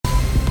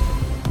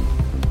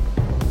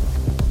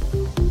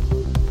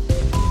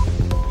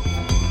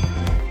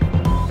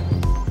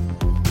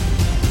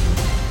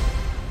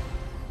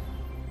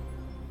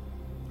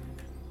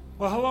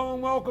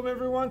and welcome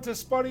everyone to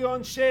Spotee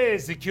On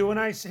Shares, the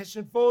Q&A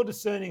session for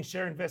discerning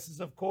share investors,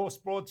 of course,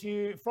 brought to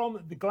you from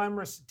the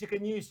glamorous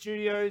tickerNEWS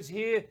studios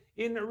here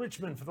in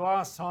Richmond for the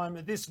last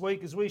time this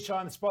week as we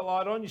shine the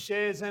spotlight on your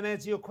shares and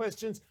answer your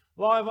questions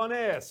live on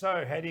air.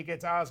 So how do you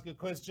get to ask your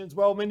questions?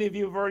 Well, many of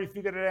you have already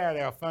figured it out.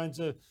 Our phones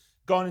have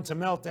gone into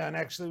meltdown.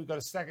 Actually, we've got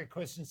a stack of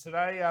questions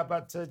today,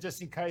 but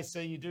just in case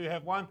you do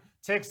have one,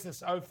 text us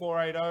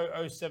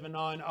 0480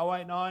 079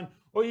 089,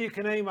 or you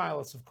can email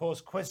us, of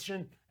course,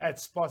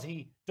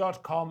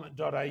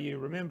 question@spotee.com.au.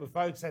 Remember,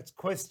 folks, that's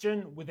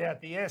question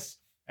without the S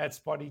at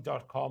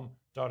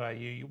spotee.com.au.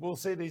 You will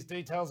see these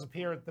details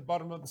appear at the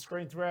bottom of the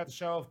screen throughout the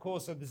show, of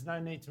course, so there's no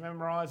need to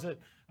memorize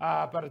it,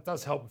 but it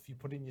does help if you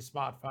put in your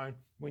smartphone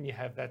when you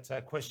have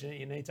that question that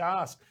you need to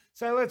ask.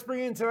 So let's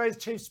bring in today's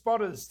chief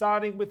spotters,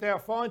 starting with our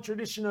fine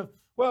tradition of,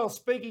 well,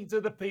 speaking to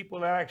the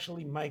people that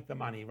actually make the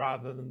money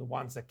rather than the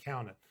ones that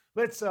count it.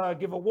 Let's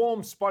give a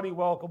warm Spotty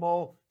welcome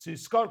all to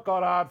Scott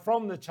Goddard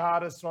from the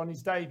Chartist on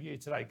his debut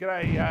today.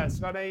 G'day,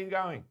 Scott, how are you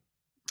going?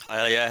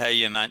 Yeah, how are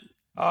you, mate?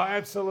 Oh,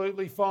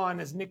 absolutely fine.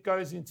 As Nick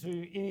goes in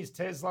his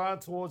Tesla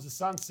towards the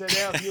sunset,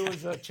 our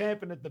viewers are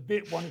champing at the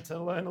bit, wanting to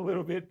learn a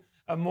little bit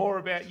more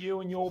about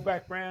you and your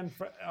background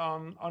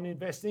on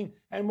investing,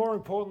 and more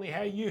importantly,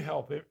 how you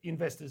help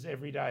investors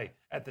every day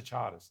at the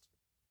Chartist.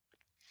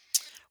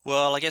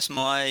 Well, I guess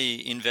my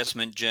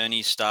investment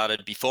journey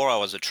started before I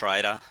was a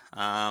trader.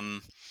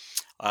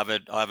 I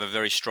have a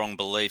very strong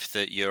belief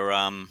that your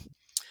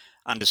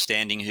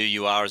understanding who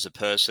you are as a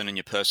person and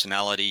your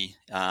personality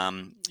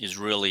is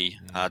really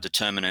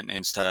determinant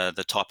as to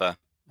the type of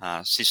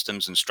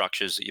systems and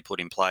structures that you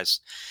put in place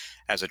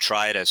as a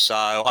trader. So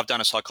I've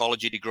done a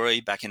psychology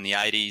degree back in the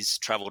 80s,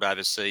 travelled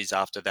overseas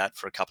after that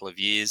for a couple of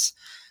years.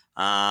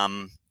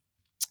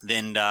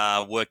 Then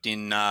worked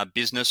in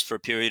business for a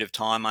period of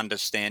time,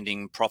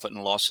 understanding profit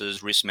and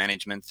losses, risk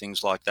management,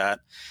 things like that,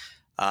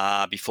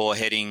 before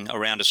heading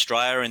around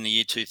Australia in the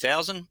year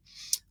 2000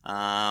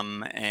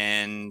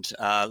 and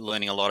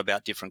learning a lot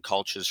about different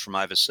cultures from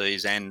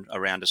overseas and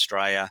around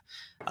Australia,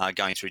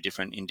 going through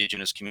different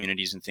Indigenous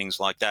communities and things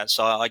like that.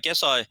 So I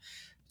guess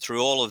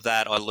through all of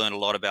that, I learned a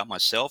lot about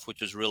myself,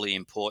 which was really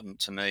important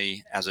to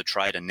me as a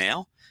trader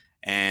now.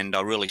 And I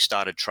really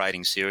started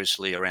trading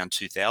seriously around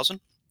 2000.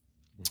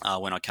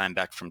 When I came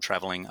back from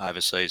traveling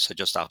overseas, so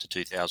just after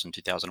 2000,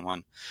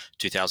 2001,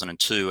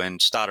 2002, and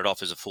started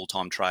off as a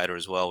full-time trader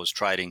as well, was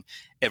trading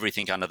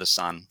everything under the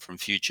sun, from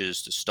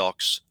futures to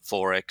stocks,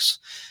 Forex,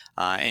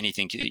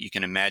 anything that you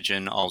can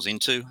imagine I was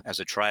into as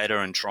a trader,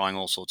 and trying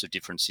all sorts of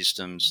different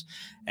systems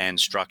and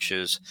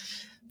structures.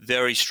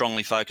 Very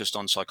strongly focused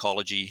on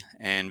psychology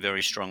and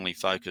very strongly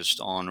focused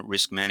on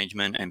risk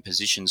management and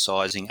position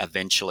sizing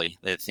eventually.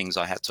 They're things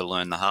I had to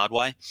learn the hard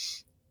way.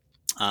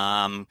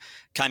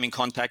 Came in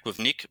contact with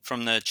Nick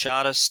from the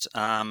Chartist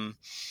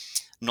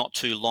not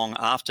too long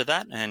after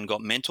that and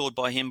got mentored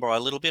by him by a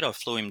little bit. I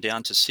flew him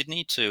down to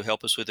Sydney to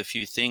help us with a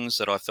few things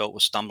that I felt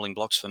were stumbling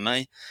blocks for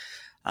me.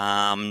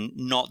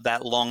 Not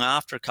that long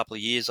after, a couple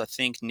of years, I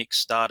think, Nick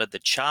started the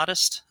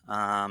Chartist,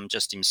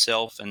 just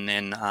himself, and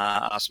then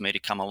asked me to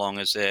come along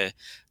as their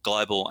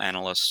global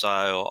analyst.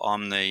 So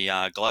I'm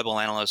the global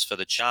analyst for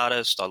the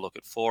Chartist. I look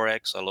at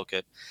Forex, I look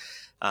at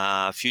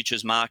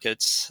futures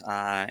markets,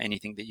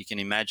 anything that you can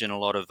imagine, a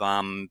lot of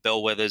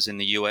bellwethers in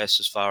the US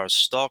as far as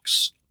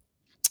stocks.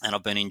 And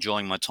I've been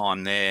enjoying my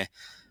time there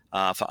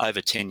for over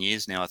 10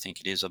 years now, I think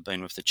it is. I've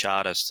been with the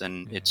Chartist,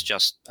 and it's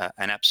just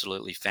an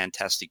absolutely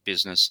fantastic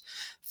business,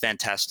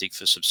 fantastic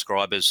for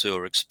subscribers who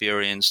are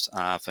experienced,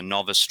 for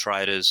novice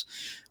traders.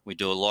 We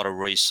do a lot of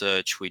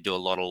research. We do a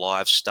lot of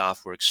live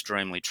stuff. We're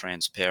extremely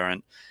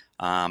transparent.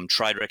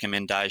 Trade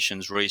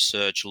recommendations,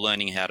 research,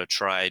 learning how to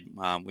trade.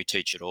 We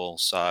teach it all.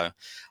 So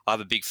I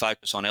have a big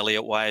focus on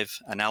Elliott wave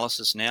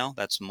analysis now.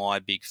 That's my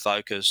big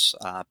focus,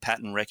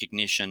 pattern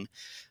recognition,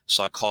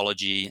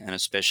 psychology, and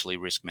especially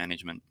risk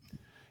management.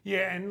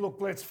 Yeah, and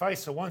look, let's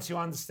face it, once you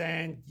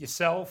understand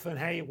yourself and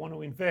how you want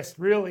to invest,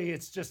 really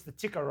it's just the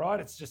ticker, right?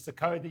 It's just the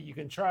code that you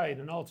can trade,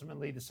 and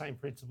ultimately the same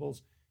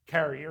principles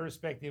carry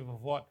irrespective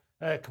of what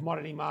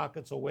commodity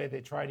markets or where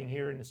they're trading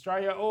here in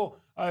Australia or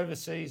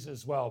overseas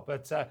as well.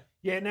 But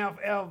yeah, now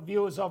our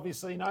viewers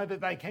obviously know that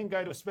they can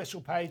go to a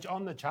special page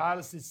on the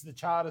Chartist. It's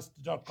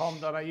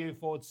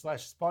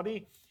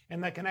thechartist.com.au/Spotty,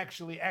 and they can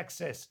actually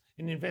access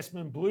an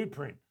investment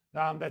blueprint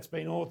that's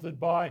been authored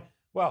by,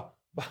 well,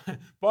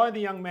 by the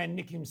young man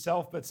Nick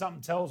himself, but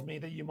something tells me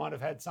that you might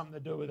have had something to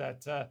do with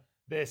that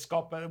there,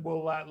 Scott, but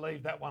we'll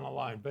leave that one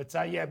alone. But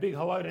yeah, big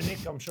hello to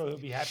Nick. I'm sure he'll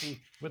be happy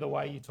with the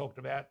way you talked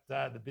about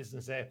the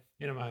business there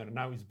in a moment. I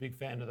know he's a big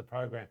fan of the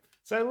program.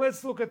 So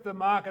let's look at the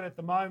market at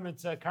the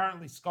moment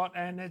currently, Scott,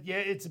 and yeah,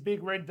 it's a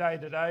big red day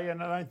today,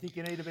 and I don't think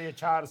you need to be a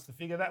Chartist to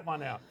figure that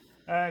one out.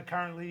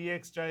 Currently, the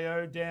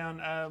XJO down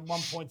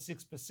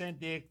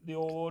 1.6%, the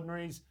All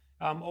Ordinaries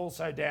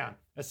also down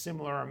a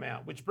similar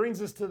amount, which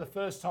brings us to the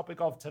first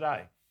topic of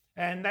today,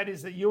 and that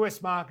is that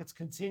US markets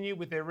continue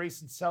with their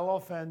recent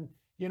sell-off, and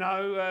you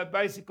know,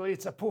 basically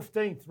it's a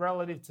 15th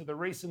relative to the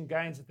recent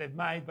gains that they've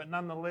made, but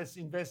nonetheless,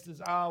 investors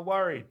are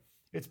worried.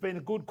 It's been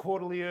a good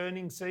quarterly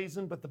earnings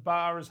season, but the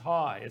bar is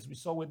high, as we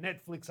saw with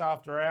Netflix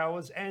After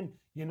Hours and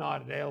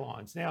United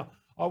Airlines. Now,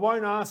 I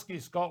won't ask you,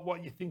 Scott,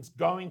 what you think's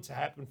going to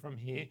happen from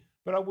here,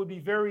 but I would be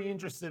very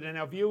interested, and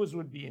our viewers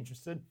would be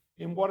interested,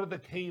 in what are the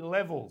key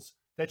levels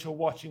that you're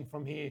watching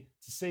from here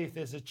to see if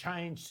there's a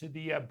change to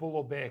the bull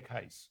or bear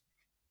case.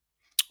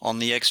 On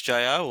the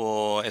XJO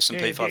or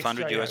S&P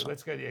 500 XJO. US?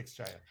 Let's go to the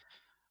XJO.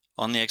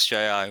 On the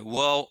XJO.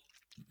 Well,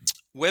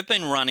 we've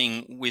been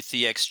running with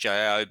the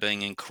XJO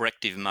being in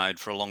corrective mode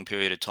for a long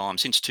period of time,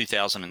 since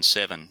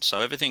 2007. So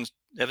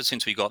ever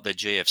since we got the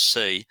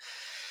GFC,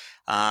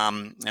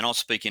 and I'll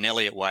speak in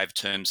Elliott wave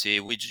terms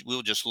here, we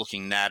were just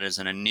looking at that as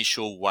an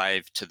initial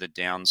wave to the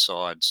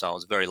downside. So it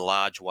was a very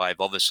large wave,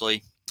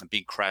 obviously, a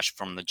big crash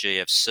from the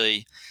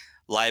GFC,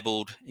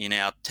 labelled in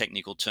our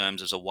technical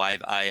terms as a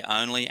wave A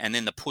only, and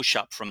then the push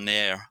up from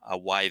there, a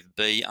wave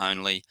B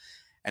only,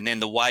 and then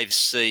the wave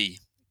C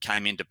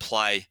came into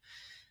play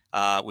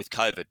with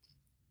COVID.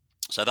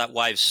 So that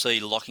wave C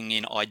locking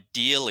in,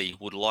 ideally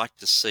would like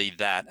to see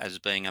that as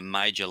being a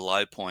major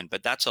low point,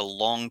 but that's a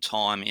long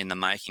time in the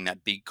making,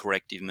 that big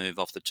corrective move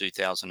off the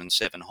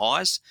 2007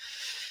 highs.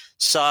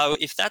 So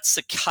if that's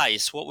the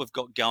case, what we've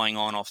got going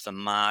on off the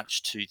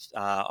March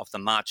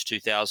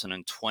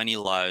 2020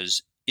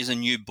 lows is a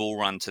new bull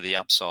run to the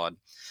upside.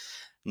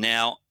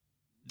 Now,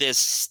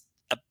 there's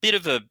a bit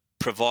of a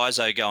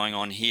proviso going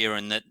on here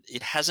in that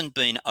it hasn't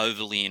been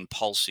overly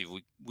impulsive.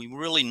 We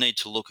really need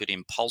to look at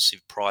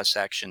impulsive price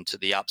action to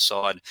the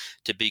upside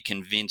to be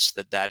convinced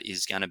that that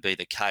is going to be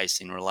the case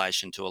in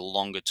relation to a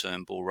longer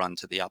term bull run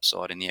to the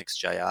upside in the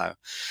XJO.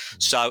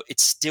 So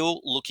it's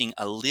still looking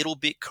a little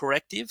bit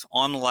corrective.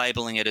 I'm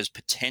labeling it as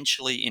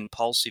potentially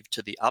impulsive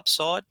to the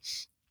upside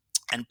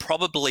and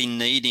probably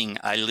needing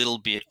a little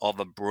bit of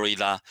a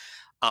breather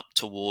up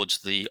towards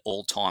the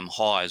all-time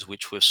highs,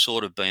 which we've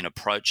sort of been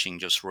approaching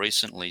just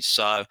recently.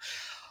 So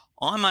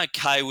I'm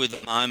okay with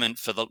the moment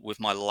with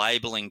my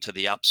labeling to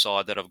the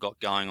upside that I've got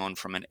going on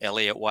from an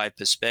Elliott wave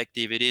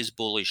perspective. It is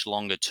bullish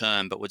longer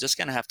term, but we're just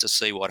going to have to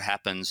see what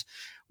happens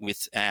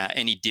with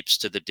any dips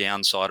to the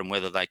downside and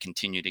whether they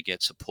continue to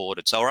get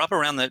supported. So we're up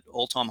around the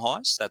all-time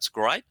highs. That's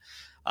great.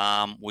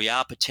 We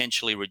are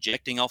potentially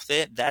rejecting off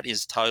there. That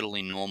is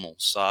totally normal.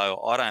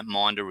 So I don't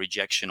mind a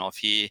rejection off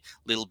here,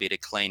 a little bit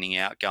of cleaning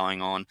out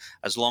going on,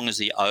 as long as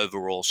the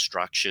overall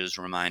structures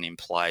remain in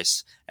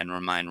place and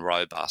remain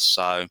robust.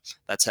 So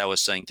that's how we're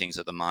seeing things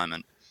at the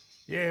moment.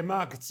 Yeah,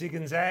 market zig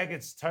and zag,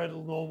 it's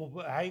total normal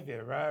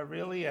behavior,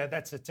 really.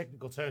 That's a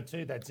technical term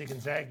too, that zig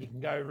and zag. You can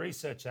go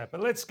research that.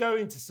 But let's go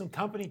into some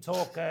company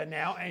talk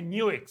now. And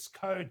Nuix,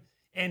 code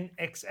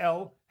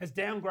NXL, has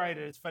downgraded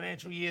its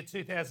financial year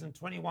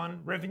 2021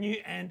 revenue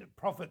and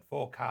profit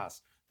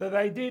forecast. So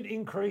they did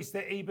increase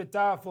their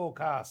EBITDA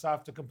forecast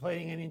after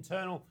completing an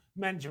internal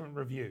management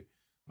review.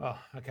 Well,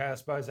 okay, I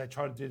suppose they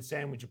tried to do the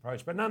sandwich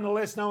approach, but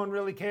nonetheless, no one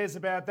really cares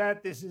about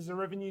that. This is a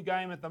revenue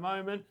game at the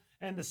moment,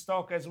 and the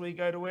stock, as we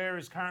go to air,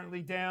 is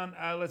currently down.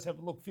 Let's have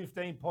a look,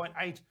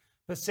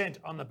 15.8%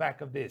 on the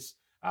back of this.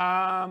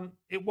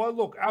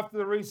 Look, after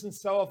the recent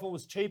sell-off, it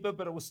was cheaper,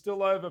 but it was still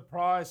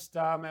overpriced.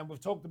 And we've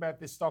talked about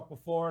this stock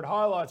before. It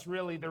highlights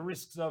really the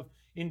risks of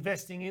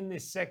investing in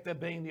this sector,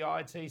 being the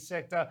IT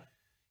sector.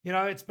 You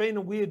know, it's been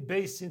a weird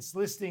beast since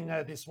listing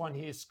this one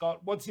here, Scott.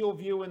 What's your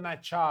view in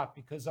that chart?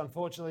 Because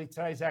unfortunately,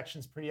 today's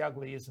action's pretty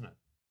ugly, isn't it?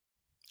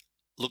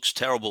 Looks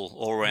terrible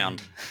all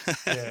around.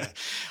 Yeah.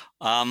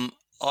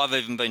 I've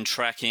even been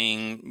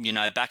tracking,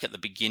 back at the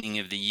beginning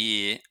of the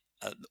year,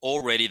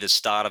 already the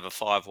start of a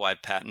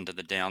 5-wave pattern to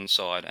the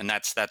downside, and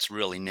that's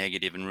really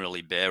negative and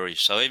really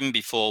bearish. So even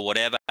before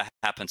whatever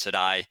happened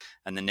today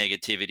and the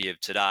negativity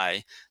of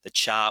today, the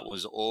chart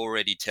was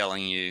already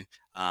telling you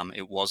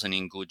it wasn't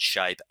in good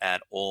shape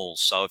at all.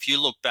 So if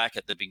you look back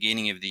at the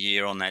beginning of the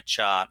year on that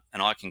chart,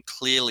 and I can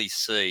clearly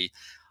see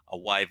a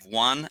wave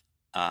 1,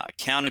 a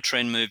counter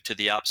trend move to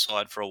the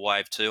upside for a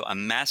wave 2, a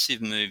massive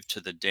move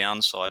to the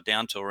downside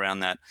down to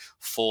around that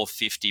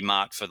 450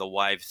 mark for the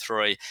wave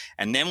 3,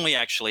 and then we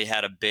actually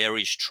had a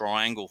bearish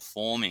triangle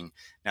forming.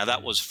 Now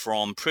that was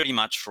pretty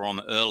much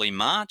from early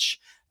March.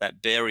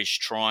 That bearish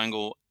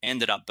triangle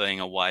ended up being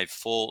a wave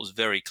 4. It was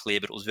very clear,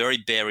 but it was very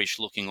bearish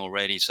looking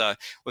already. So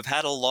we've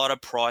had a lot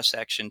of price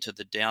action to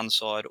the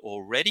downside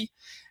already.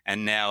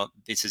 And now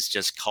this has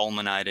just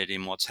culminated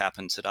in what's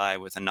happened today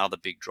with another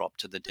big drop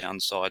to the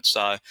downside.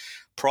 So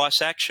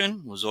price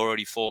action was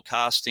already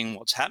forecasting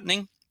what's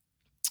happening.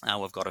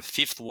 We've got a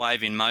 5th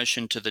wave in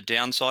motion to the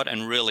downside,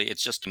 and really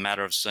it's just a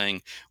matter of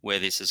seeing where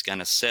this is going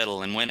to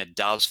settle. And when it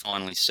does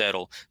finally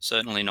settle,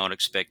 certainly not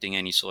expecting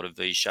any sort of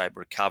V-shaped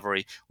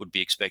recovery, would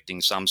be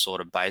expecting some sort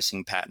of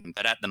basing pattern.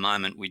 But at the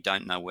moment, we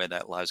don't know where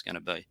that low is going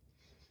to be.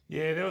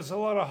 Yeah, there was a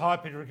lot of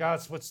hype in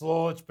regards to its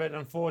launch, but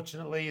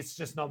unfortunately it's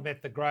just not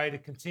met the grade.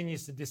 It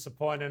continues to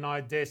disappoint, and I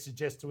dare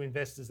suggest to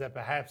investors that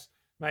perhaps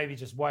maybe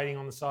just waiting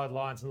on the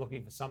sidelines and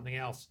looking for something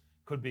else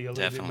could be a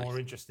little bit more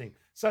interesting,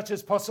 such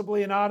as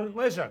possibly an Ardent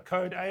Leisure,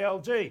 code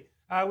ALG.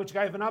 which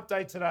gave an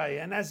update today.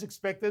 And as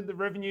expected, the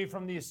revenue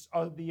from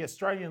the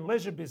Australian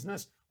leisure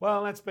business,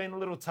 well, that's been a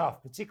little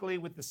tough, particularly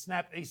with the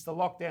snap Easter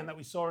lockdown that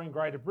we saw in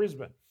Greater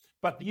Brisbane.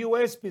 But the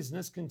US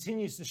business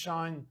continues to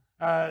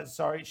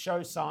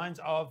show signs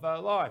of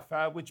life,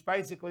 which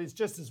basically is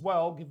just as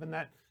well, given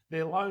that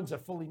their loans are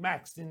fully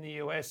maxed in the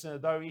US,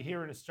 though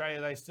here in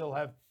Australia they still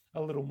have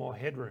a little more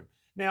headroom.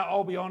 Now,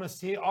 I'll be honest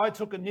here, I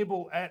took a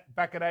nibble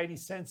back at 80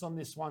 cents on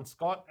this one,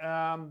 Scott.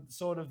 I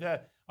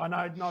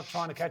know not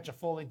trying to catch a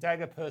falling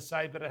dagger per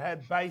se, but it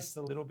had based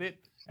a little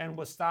bit and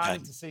we're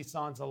starting to see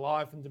signs of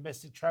life, and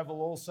domestic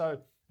travel also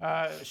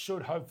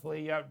should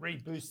hopefully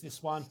reboost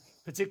this one,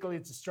 particularly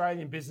its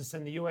Australian business,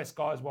 and the US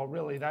guys, well,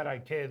 really, they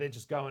don't care. They're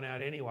just going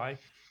out anyway.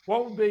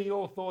 What would be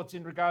your thoughts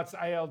in regards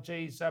to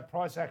ALG's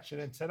price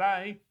action? And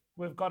today,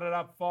 we've got it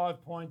up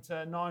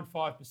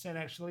 5.95%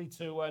 actually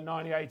to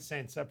 98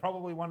 cents. So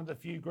probably one of the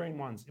few green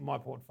ones in my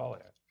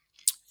portfolio.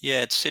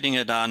 Yeah, it's sitting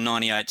at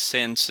 98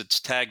 cents. It's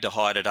tagged a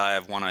high today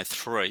of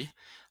 103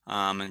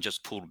 and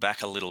just pulled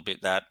back a little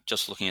bit. That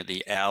just looking at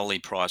the hourly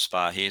price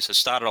bar here. So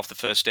started off the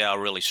first hour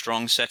really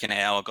strong. Second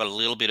hour got a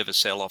little bit of a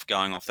sell-off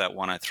going off that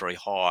 103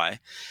 high.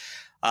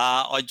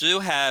 I do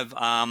have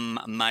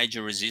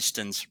major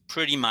resistance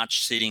pretty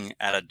much sitting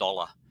at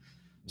 $1.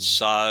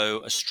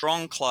 So a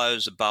strong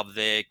close above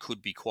there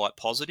could be quite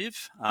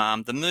positive.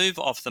 The move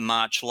off the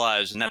March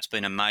lows, and that's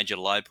been a major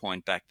low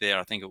point back there.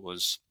 I think it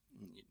was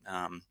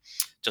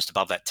just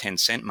above that 10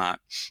 cent mark.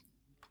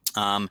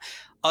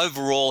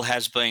 Overall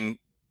has been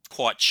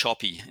quite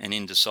choppy and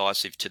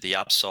indecisive to the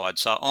upside.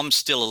 So I'm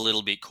still a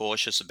little bit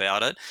cautious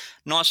about it.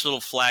 Nice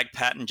little flag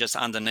pattern just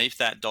underneath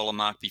that dollar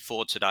mark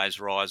before today's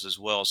rise as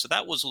well. So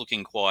that was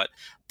looking quite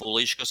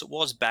bullish because it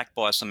was backed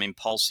by some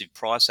impulsive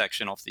price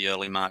action off the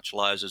early March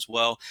lows as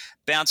well.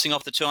 Bouncing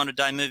off the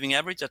 200-day moving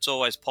average, that's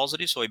always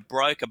positive. So we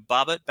broke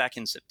above it back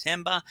in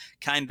September,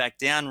 came back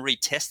down,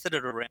 retested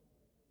it around.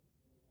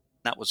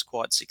 That was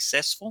quite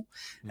successful.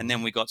 And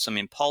then we got some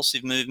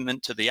impulsive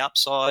movement to the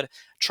upside,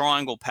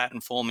 triangle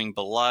pattern forming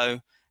below,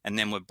 and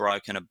then we've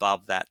broken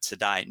above that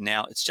today.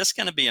 Now, it's just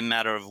going to be a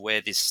matter of where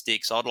this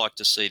sticks. I'd like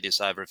to see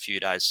this over a few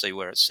days, see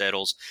where it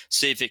settles,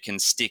 see if it can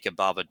stick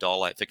above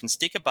 $1. If it can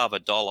stick above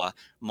 $1,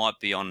 might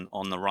be on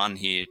the run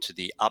here to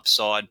the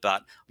upside,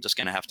 but I'm just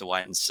going to have to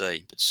wait and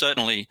see. But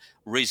certainly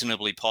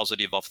reasonably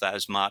positive off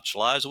those March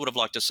lows. I would have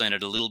liked to have seen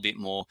it a little bit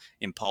more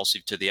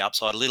impulsive to the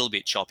upside, a little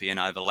bit choppy and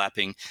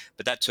overlapping,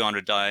 but that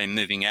 200-day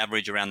moving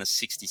average around the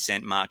 60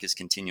 cent mark is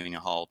continuing to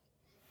hold.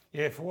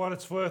 Yeah, for what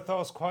it's worth, I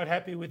was quite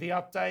happy with the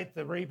update.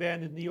 The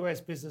rebound in the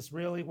US business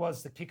really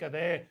was the kicker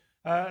there.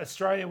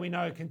 Australia, we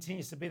know,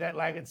 continues to be that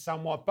laggard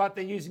somewhat, but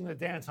they're using the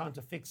downtime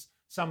to fix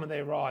some of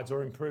their rides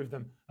or improve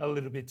them a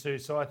little bit too.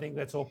 So I think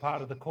that's all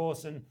part of the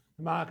course, and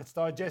the market's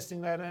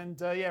digesting that and,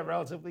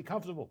 relatively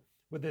comfortable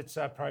with its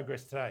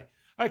progress today.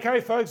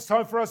 Okay, folks,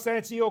 time for us to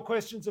answer your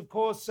questions. Of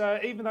course,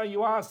 even though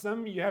you ask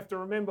them, you have to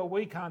remember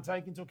we can't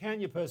take into account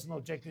your personal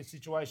objectives,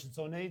 situations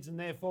or needs, and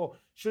therefore,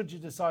 should you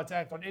decide to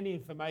act on any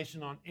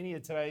information on any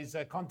of today's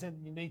content,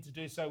 you need to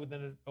do so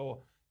within it, or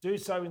do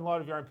so in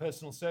light of your own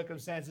personal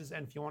circumstances.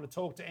 And if you want to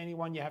talk to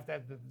anyone, you have to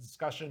have the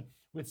discussion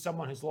with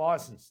someone who's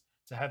licensed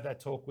to have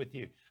that talk with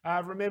you.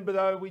 Remember,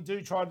 though, we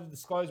do try to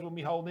disclose when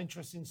we hold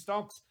interest in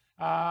stocks,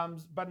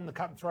 but in the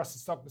cut and thrust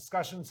of stock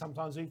discussion,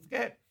 sometimes we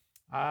forget.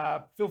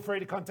 Feel free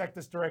to contact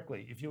us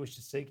directly if you wish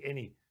to seek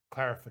any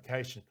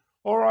clarification.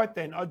 All right,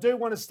 then. I do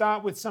want to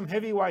start with some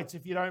heavyweights,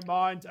 if you don't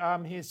mind.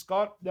 Here,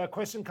 Scott. The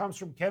question comes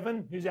from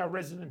Kevin, who's our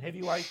resident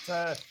heavyweight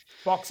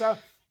boxer.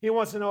 He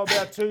wants to know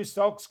about two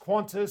stocks,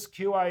 Qantas,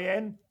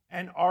 QAN,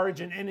 and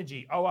Origin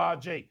Energy,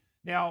 ORG.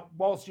 Now,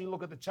 whilst you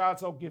look at the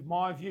charts, I'll give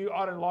my view.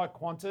 I don't like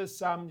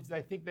Qantas. If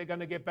they think they're going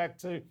to get back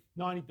to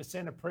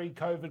 90% of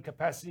pre-COVID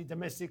capacity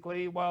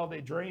domestically, well,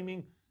 they're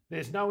dreaming.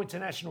 There's no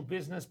international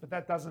business, but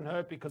that doesn't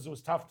hurt because it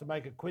was tough to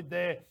make a quid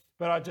there.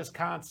 But I just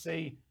can't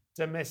see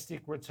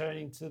domestic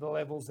returning to the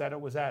levels that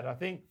it was at. I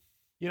think,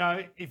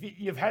 if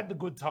you've had the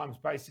good times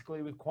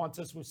basically with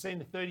Qantas, we've seen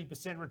a 30%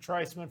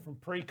 retracement from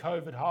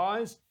pre-COVID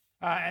highs.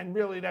 And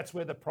really that's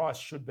where the price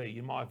should be,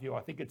 in my view.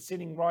 I think it's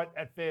sitting right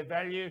at fair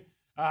value.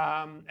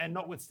 And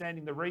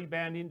notwithstanding the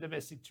rebound in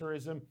domestic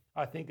tourism,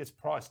 I think it's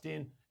priced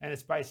in and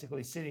it's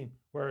basically sitting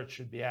where it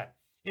should be at.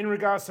 In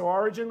regards to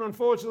Origin,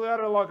 unfortunately, I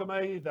don't like them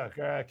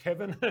either,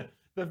 Kevin.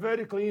 The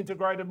vertically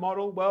integrated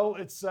model, well,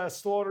 it's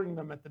slaughtering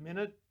them at the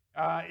minute.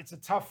 It's a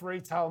tough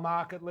retail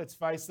market, let's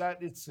face that.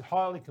 It's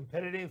highly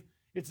competitive.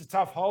 It's a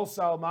tough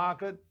wholesale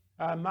market.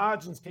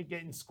 Margins keep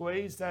getting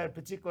squeezed,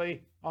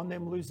 particularly on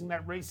them losing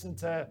that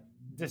recent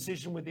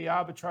decision with the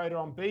arbitrator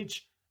on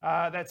Beach.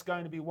 That's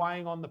going to be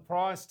weighing on the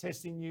price,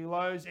 testing new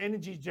lows.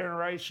 Energy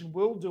generation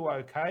will do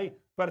okay,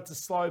 but it's a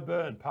slow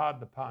burn, pardon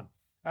the pun.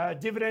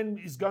 Dividend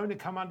is going to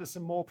come under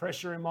some more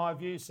pressure in my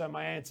view, so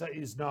my answer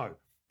is no,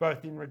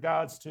 both in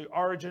regards to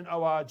Origin,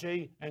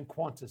 ORG, and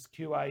Qantas,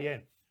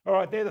 QAN. All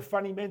right, they're the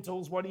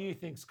fundamentals. What do you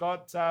think,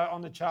 Scott, on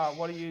the chart?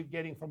 What are you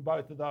getting from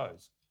both of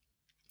those?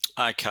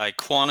 Okay,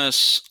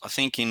 Qantas, I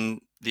think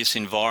in this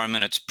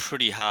environment, it's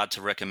pretty hard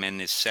to recommend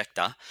this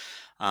sector.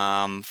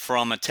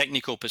 From a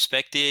technical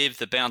perspective,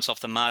 the bounce off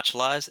the March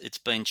lows, it's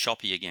been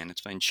choppy again.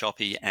 It's been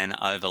choppy and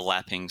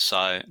overlapping,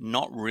 so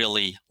not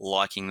really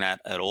liking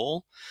that at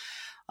all.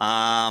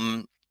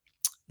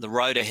 The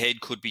road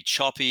ahead could be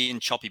choppy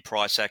and choppy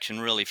price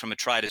action. Really, from a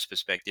trader's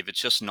perspective, it's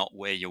just not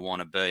where you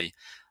want to be.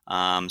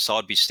 So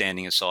I'd be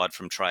standing aside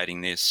from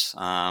trading this,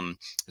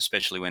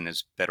 especially when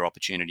there's better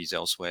opportunities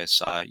elsewhere.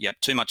 So, yeah,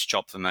 too much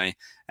chop for me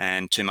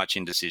and too much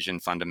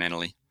indecision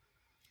fundamentally.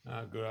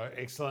 Good,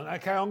 excellent.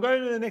 Okay, I'm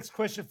going to the next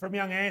question from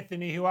young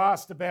Anthony, who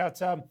asked about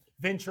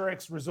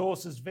VentureX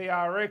Resources,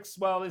 VRX.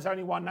 Well, there's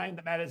only one name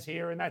that matters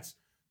here, and that's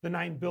the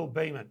name Bill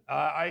Beament.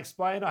 I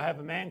explained I have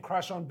a man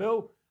crush on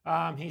Bill.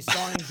 He's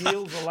signing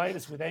deals, the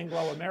latest with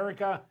Anglo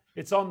America.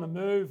 It's on the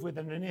move with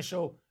an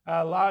initial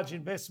large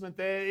investment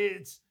there.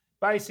 It's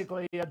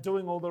basically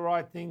doing all the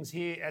right things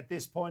here at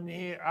this point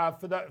here.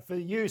 For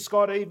you,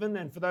 Scott, even,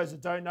 and for those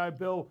that don't know,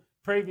 Bill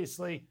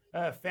previously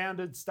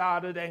founded,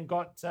 started, and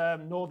got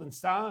Northern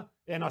Star.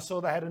 And I saw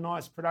they had a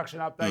nice production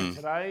update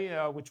today,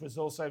 which was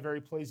also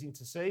very pleasing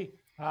to see.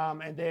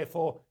 And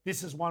therefore,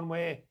 this is one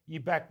where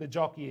you back the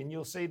jockey. And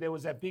you'll see there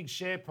was that big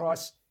share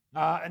price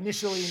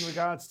initially in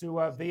regards to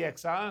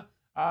VXR.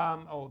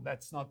 Oh,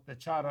 that's not the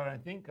chart, I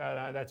don't think.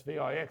 No, that's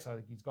VIX. I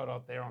think he's got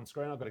up there on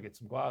screen. I've got to get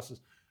some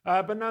glasses.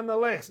 But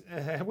nonetheless,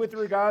 with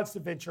regards to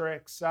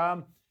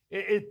VentureX,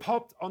 it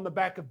popped on the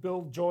back of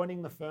Bill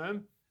joining the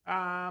firm.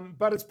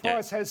 But its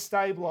price has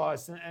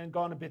stabilised and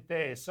gone a bit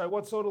there. So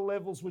what sort of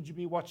levels would you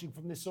be watching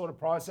from this sort of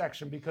price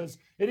action? Because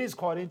it is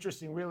quite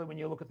interesting, really, when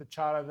you look at the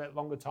chart over that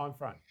longer time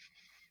frame.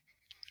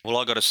 Well,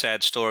 I got a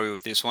sad story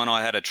with this one.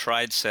 I had a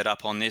trade set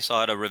up on this.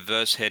 I had a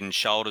reverse head and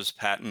shoulders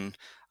pattern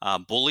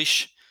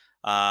bullish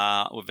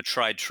with a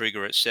trade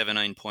trigger at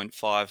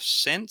 17.5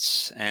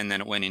 cents. And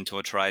then it went into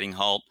a trading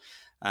halt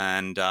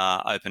and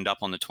opened up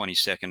on the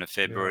 22nd of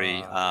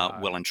February,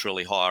 well and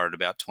truly higher at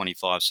about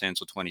 25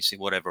 cents or 26,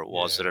 whatever it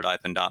was that it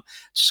opened up,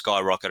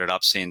 skyrocketed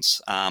up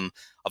since.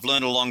 I've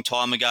learned a long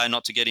time ago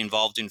not to get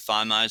involved in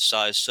FOMO,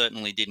 so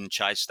certainly didn't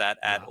chase that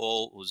at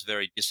all. Was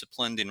very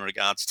disciplined in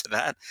regards to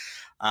that.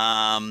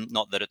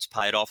 Not that it's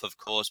paid off, of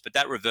course, but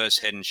that reverse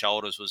head and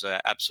shoulders was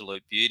an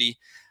absolute beauty.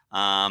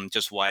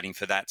 Just waiting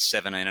for that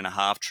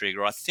 17.5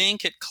 trigger. I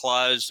think it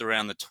closed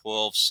around the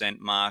 12 cent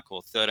mark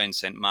or 13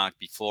 cent mark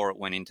before it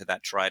went into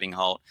that trading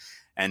halt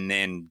and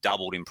then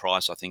doubled in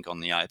price, I think, on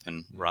the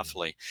open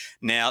roughly.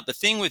 Now, the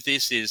thing with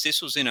this is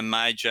this was in a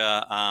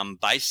major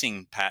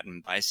basing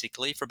pattern,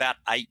 basically, for about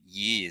 8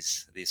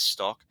 years, this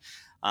stock.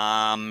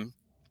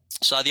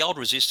 So the old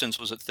resistance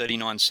was at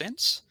 39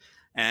 cents.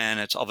 And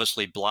it's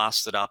obviously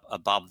blasted up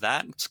above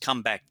that. It's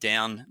come back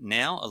down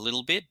now a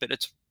little bit, but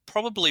it's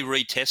probably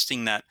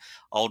retesting that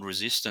old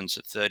resistance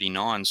at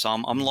 39. So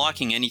I'm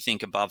liking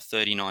anything above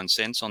 39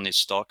 cents on this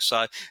stock.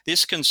 So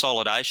this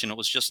consolidation, it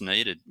was just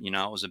needed. You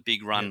know, it was a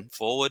big run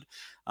forward.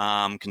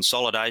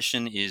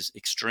 Consolidation is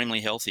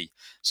extremely healthy.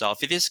 So if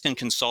this can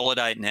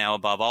consolidate now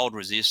above old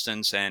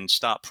resistance and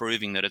start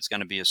proving that it's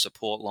going to be a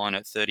support line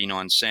at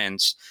 39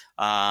 cents,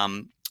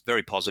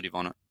 very positive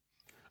on it.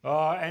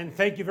 And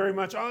thank you very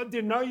much. I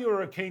didn't know you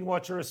were a keen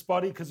watcher of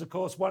Spotee because, of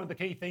course, one of the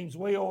key themes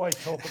we always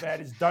talk about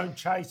is don't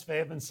chase, for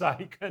heaven's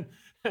sake.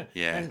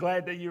 And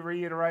glad that you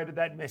reiterated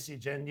that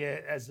message. And,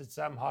 as it's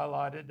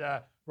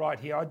highlighted right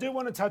here. I do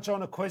want to touch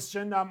on a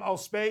question. I'll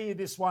spare you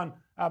this one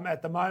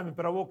at the moment,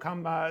 but I will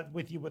come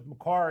with you with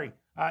Macquarie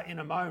in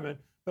a moment.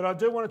 But I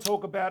do want to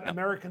talk about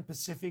American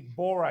Pacific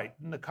borate,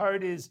 and the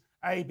code is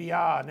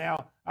ABR.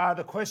 Now,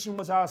 the question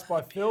was asked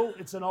by Phil.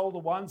 It's an older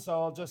one, so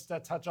I'll just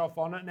touch off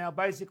on it. Now,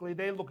 basically,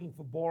 they're looking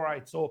for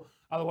borates, or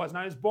otherwise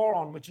known as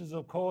boron, which is,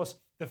 of course,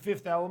 the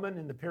fifth element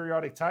in the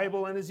periodic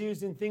table and is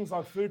used in things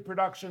like food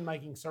production,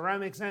 making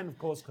ceramics, and, of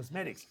course,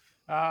 cosmetics.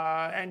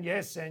 And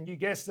yes, and you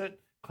guessed it,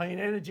 clean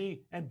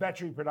energy and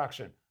battery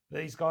production.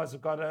 These guys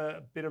have got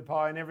a bit of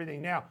pie and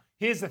everything. Now,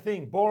 here's the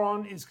thing.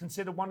 Boron is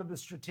considered one of the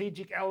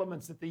strategic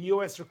elements that the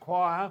US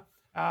require.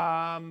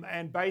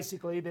 And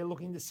basically, they're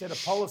looking to set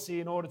a policy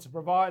in order to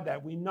provide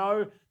that. We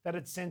know that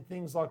it sent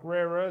things like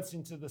rare earths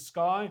into the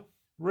sky.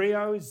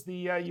 Rio is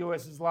the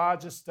US's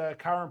largest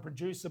current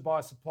producer by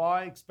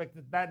supply.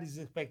 That is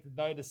expected,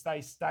 though, to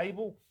stay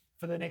stable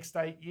for the next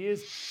 8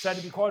 years. So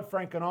to be quite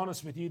frank and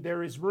honest with you,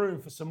 there is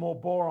room for some more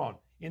boron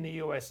in the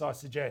US, I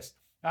suggest.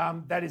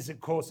 That is, of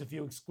course, if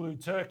you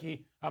exclude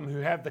Turkey, who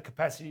have the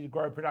capacity to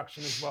grow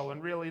production as well.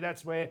 And really,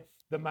 that's where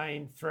the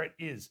main threat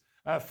is.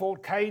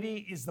 Fort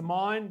Cady is the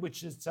mine,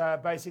 which is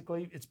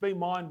basically, it's been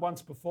mined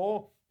once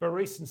before, but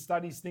recent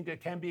studies think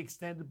it can be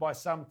extended by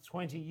some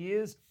 20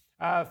 years.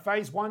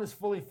 Phase 1 is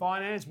fully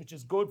financed, which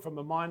is good from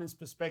a miner's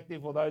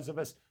perspective, or those of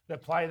us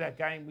that play that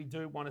game, we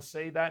do want to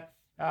see that.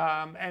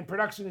 And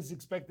production is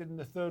expected in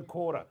the third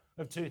quarter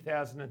of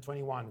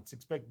 2021. It's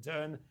expected to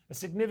earn a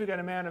significant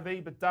amount of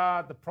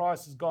EBITDA. The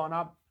price has gone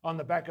up on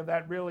the back of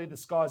that. Really, the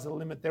sky's the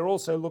limit. They're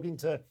also looking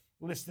to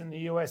list in the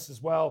US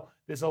as well.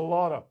 There's a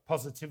lot of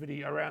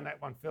positivity around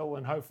that one, Phil,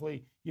 and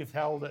hopefully you've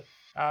held it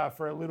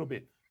for a little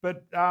bit.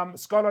 But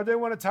Scott, I do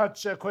want to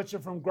touch a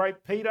question from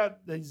Great Peter.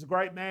 He's a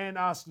great man,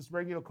 asks us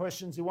regular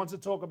questions. He wants to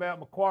talk about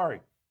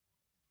Macquarie.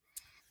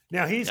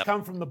 Now, he's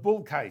come from the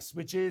bull case,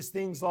 which is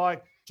things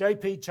like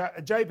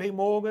JP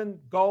Morgan,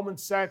 Goldman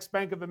Sachs,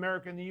 Bank of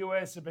America in the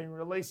US have been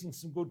releasing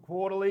some good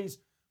quarterlies.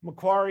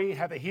 Macquarie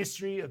have a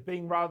history of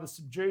being rather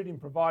subdued in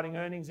providing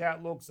earnings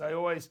outlooks. They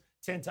always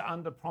tend to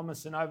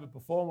underpromise and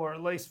overperform, or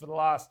at least for the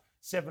last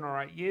 7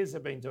 or 8 years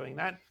they've been doing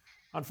that.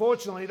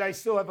 Unfortunately, they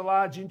still have a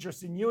large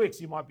interest in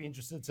UX. You might be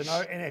interested to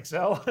know,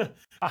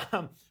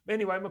 NXL.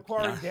 Anyway,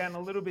 Macquarie down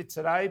a little bit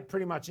today,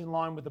 pretty much in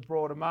line with the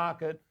broader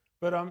market.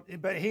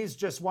 But he's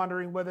just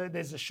wondering whether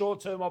there's a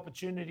short-term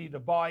opportunity to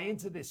buy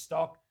into this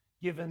stock,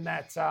 given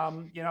that,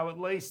 at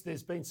least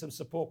there's been some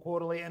support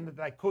quarterly and that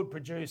they could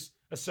produce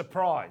a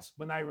surprise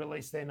when they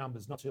release their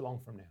numbers not too long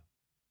from now.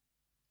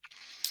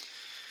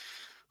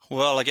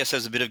 Well, I guess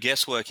there's a bit of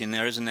guesswork in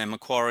there, isn't there?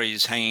 Macquarie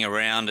is hanging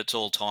around its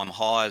all-time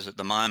highs at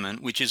the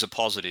moment, which is a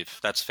positive.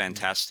 That's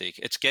fantastic.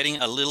 It's getting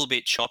a little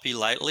bit choppy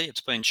lately.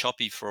 It's been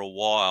choppy for a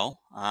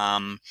while.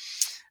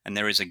 And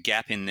there is a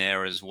gap in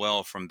there as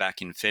well from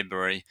back in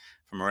February,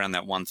 from around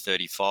that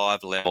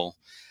 135 level.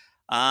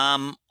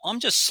 I'm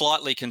just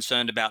slightly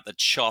concerned about the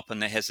chop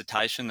and the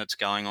hesitation that's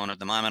going on at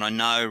the moment. I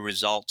know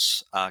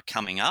results are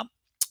coming up,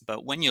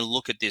 but when you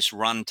look at this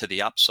run to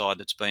the upside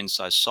that's been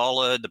so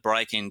solid, the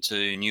break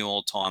into new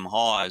all-time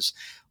highs,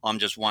 I'm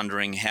just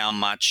wondering how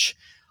much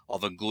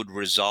of a good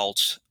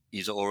result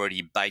is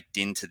already baked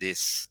into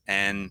this.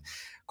 And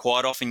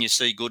quite often you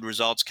see good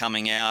results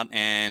coming out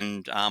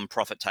and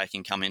profit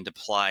taking come into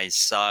play.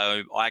 So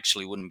I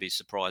actually wouldn't be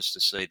surprised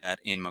to see that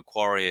in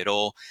Macquarie at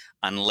all,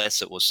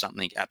 unless it was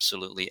something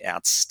absolutely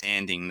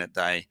outstanding that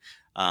they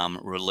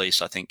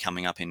release, I think,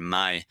 coming up in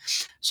May.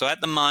 So at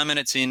the moment,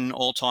 it's in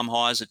all-time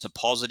highs. It's a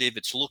positive.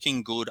 It's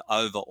looking good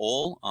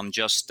overall. I'm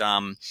just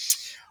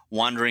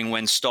wondering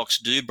when stocks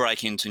do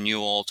break into new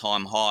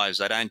all-time highs,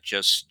 they don't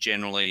just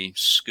generally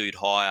scoot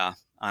higher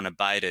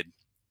unabated.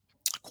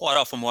 Quite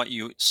often what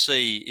you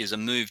see is a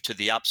move to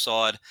the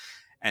upside,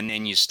 and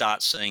then you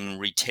start seeing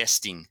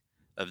retesting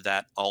of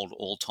that old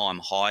all-time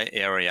high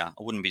area.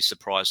 I wouldn't be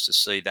surprised to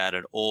see that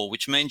at all,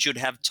 which means you'd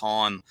have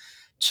time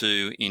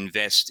to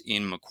invest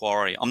in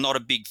Macquarie. I'm not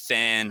a big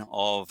fan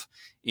of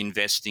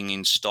investing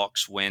in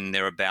stocks when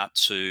they're about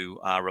to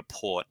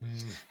report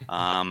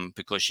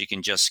because you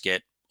can just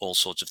get all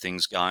sorts of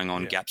things going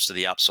on, gaps to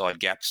the upside,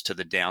 gaps to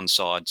the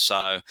downside.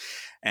 So,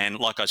 and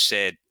like I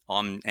said,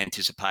 I'm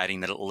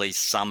anticipating that at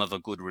least some of a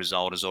good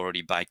result is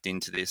already baked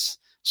into this.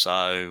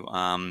 So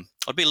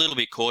I'd be a little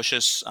bit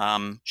cautious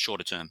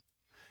shorter term.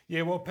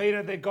 Yeah, well,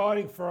 Peter, they're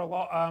guiding for a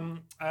lot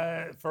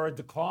for a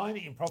decline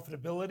in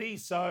profitability.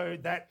 So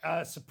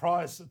that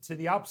surprise to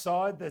the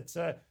upside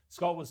that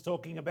Scott was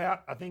talking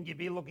about, I think you'd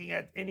be looking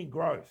at any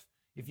growth.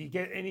 If you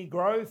get any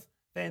growth,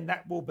 then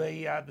that will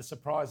be the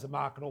surprise the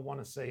market will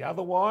want to see.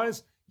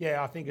 Otherwise,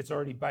 yeah, I think it's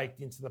already baked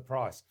into the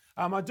price.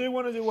 I do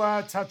want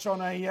to touch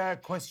on a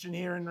question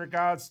here in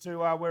regards to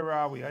where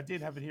are we? I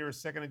did have it here a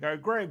second ago.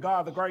 Greg,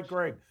 the great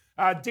Greg,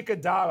 Dicker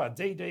Data,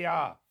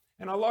 DDR.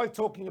 And I like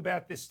talking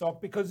about this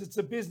stock because it's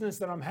a business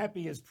that I'm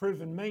happy has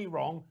proven me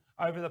wrong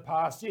over the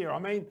past year. I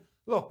mean,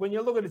 look, when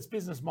you look at its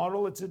business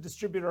model, it's a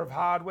distributor of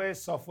hardware,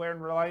 software,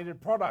 and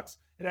related products.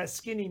 It has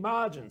skinny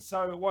margins.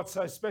 So what's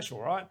so special,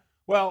 right?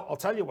 Well, I'll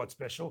tell you what's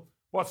special.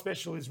 What's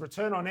special is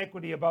return on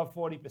equity above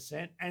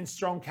 40% and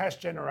strong cash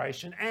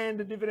generation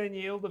and a dividend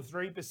yield of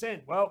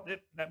 3%. Well,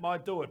 that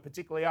might do it,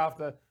 particularly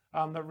after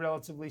the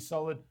relatively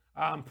solid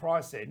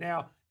price there.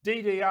 Now,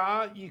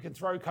 DDR, you can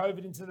throw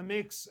COVID into the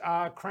mix.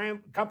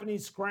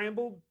 Companies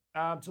scrambled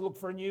to look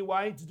for a new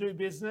way to do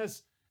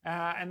business,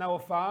 and they were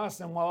fast.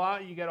 And voila,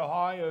 you get a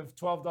high of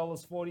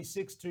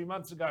 $12.46 2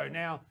 months ago.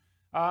 Now,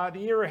 the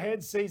year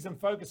ahead sees them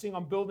focusing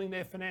on building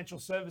their financial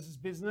services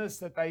business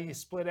that they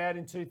split out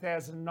in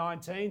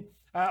 2019.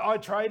 I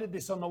traded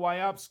this on the way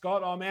up,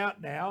 Scott. I'm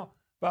out now.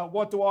 But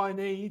what do I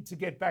need to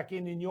get back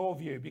in your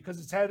view? Because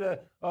it's had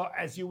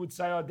as you would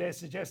say, I dare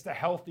suggest, a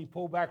healthy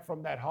pullback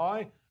from that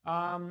high.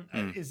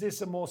 Is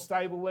this a more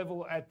stable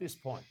level at this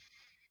point?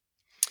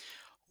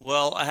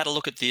 Well, I had a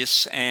look at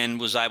this and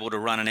was able to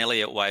run an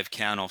Elliott wave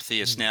count off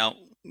this. Now,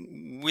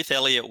 with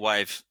Elliott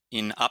wave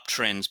in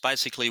uptrends,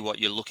 basically what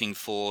you're looking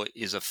for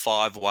is a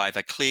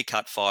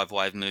clear-cut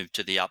five-wave move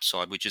to the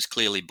upside, which is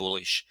clearly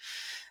bullish.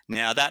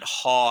 Now, that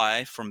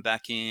high from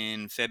back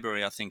in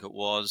February, I think it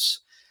was,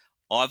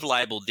 I've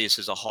labelled this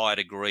as a high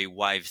degree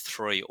wave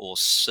 3 or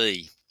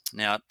C.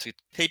 Now, to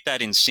keep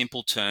that in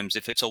simple terms,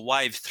 if it's a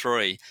wave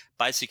 3,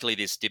 basically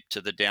this dip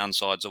to the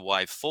downside's a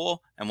wave 4,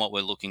 and what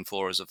we're looking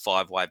for is a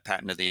 5-wave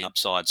pattern to the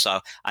upside.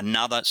 So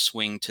another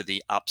swing to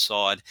the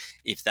upside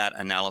if that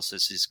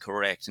analysis is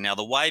correct. Now,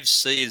 the wave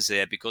C is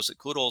there because it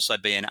could also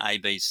be an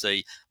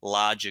ABC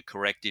larger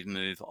corrective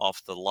move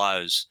off the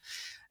lows.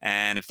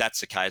 And if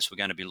that's the case, we're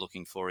going to be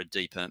looking for a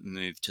deeper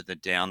move to the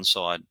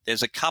downside.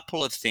 There's a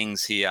couple of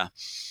things here.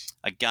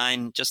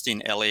 Again, just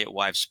in Elliott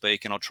wave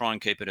speak, and I'll try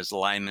and keep it as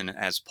layman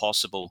as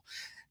possible.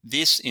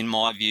 This, in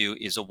my view,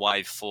 is a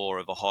wave 4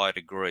 of a higher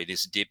degree,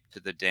 this dip to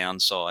the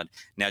downside.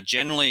 Now,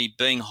 generally,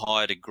 being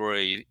higher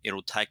degree,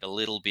 it'll take a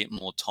little bit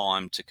more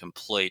time to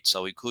complete,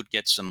 so we could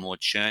get some more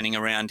churning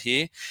around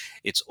here.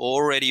 It's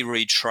already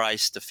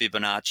retraced the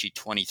Fibonacci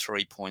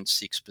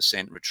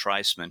 23.6%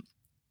 retracement.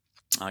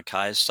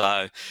 Okay,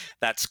 so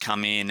that's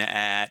come in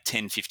at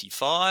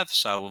 10.55,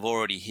 so we've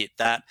already hit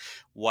that.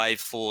 Wave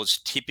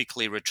 4s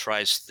typically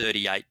retrace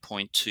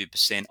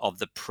 38.2% of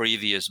the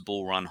previous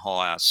bull run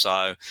higher,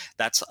 so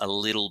that's a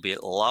little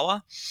bit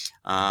lower,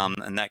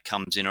 and that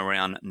comes in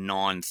around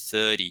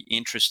 9.30.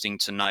 Interesting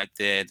to note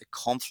there, the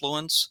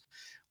confluence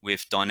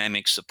with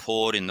dynamic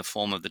support in the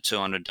form of the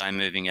 200-day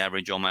moving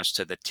average almost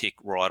to the tick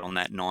right on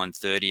that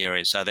 9.30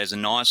 area. So there's a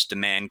nice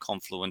demand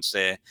confluence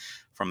there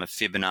from a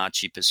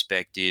Fibonacci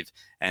perspective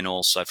and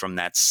also from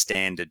that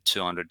standard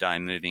 200-day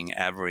moving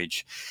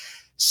average.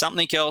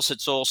 Something else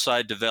that's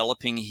also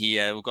developing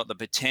here, we've got the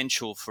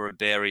potential for a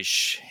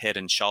bearish head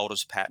and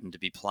shoulders pattern to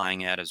be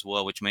playing out as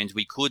well, which means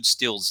we could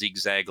still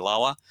zigzag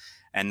lower,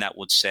 and that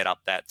would set up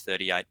that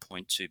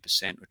 38.2%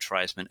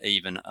 retracement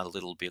even a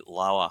little bit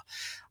lower.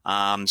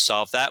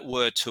 So if that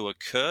were to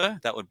occur,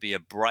 that would be a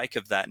break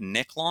of that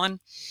neckline,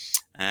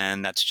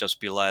 and that's just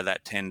below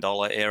that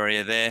 $10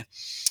 area there,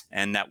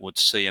 and that would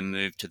see a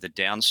move to the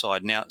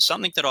downside. Now,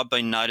 something that I've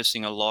been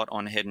noticing a lot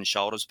on head and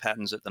shoulders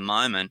patterns at the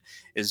moment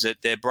is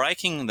that they're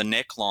breaking the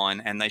neckline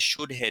and they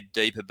should head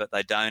deeper, but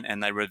they don't,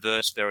 and they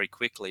reverse very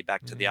quickly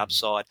back to the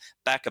upside,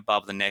 back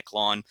above the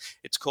neckline.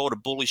 It's called a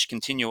bullish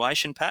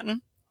continuation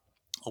pattern.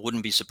 I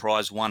wouldn't be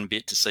surprised one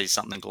bit to see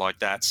something like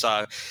that.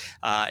 So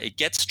it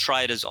gets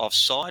traders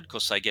offside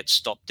because they get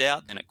stopped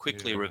out, and it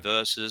quickly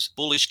reverses.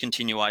 Bullish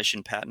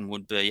continuation pattern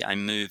would be a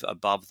move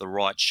above the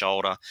right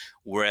shoulder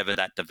wherever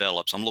that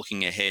develops. I'm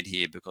looking ahead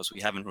here because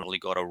we haven't really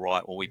got a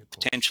right, or we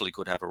potentially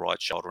could have a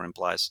right shoulder in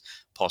place,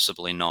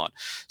 possibly not.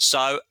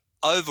 So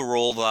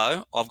overall,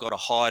 though, I've got a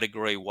high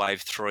degree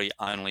wave 3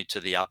 only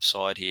to the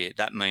upside here.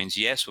 That means,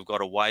 yes, we've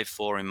got a wave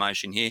 4 in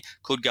motion here.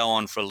 Could go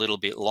on for a little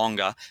bit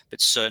longer, but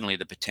certainly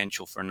the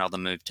potential for another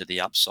move to the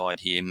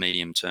upside here,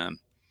 medium term.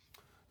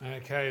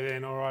 Okay,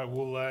 then. All right.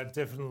 We'll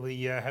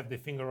definitely have the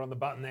finger on the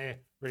button there,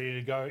 ready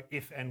to go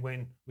if and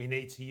when we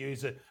need to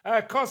use it.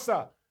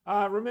 Costa,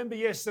 remember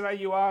yesterday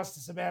you asked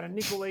us about a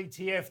nickel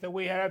ETF that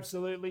we had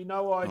absolutely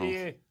no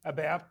idea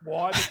about.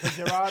 Why? Because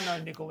there are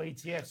no nickel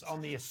ETFs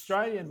on the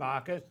Australian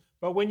market.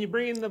 But when you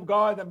bring in the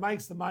guy that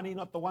makes the money,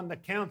 not the one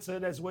that counts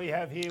it, as we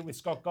have here with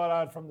Scott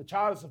Goddard from the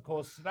Charters, of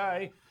course,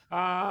 today,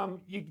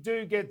 you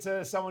do get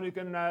someone who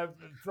can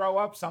throw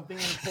up something.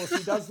 And, of course,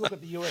 he does look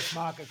at the US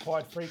market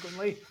quite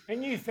frequently.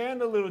 And you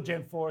found a little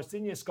gem for us,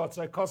 didn't you, Scott?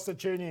 So, Costa,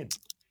 tune in.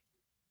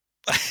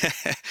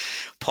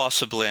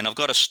 Possibly, and I've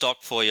got a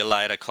stock for you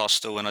later,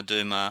 Costa, when I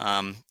do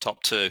my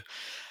top 2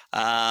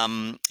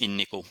 in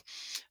nickel.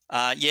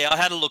 Yeah, I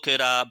had a look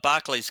at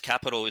Barclays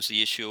Capital is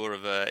the issuer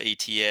of a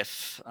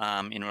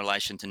ETF in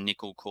relation to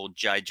nickel called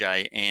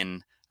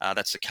JJN.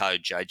 That's the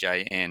code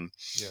JJN.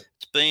 Yep.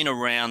 It's been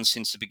around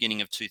since the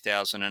beginning of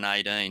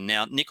 2018.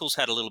 Now, nickel's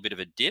had a little bit of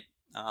a dip,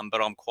 but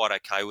I'm quite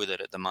okay with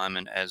it at the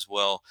moment as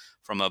well.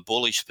 From a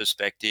bullish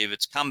perspective,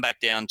 it's come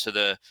back down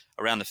to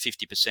around the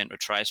 50%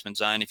 retracement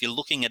zone. If you're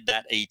looking at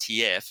that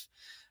ETF,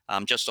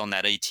 just on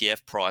that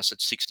ETF price at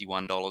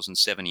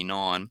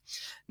 $61.79.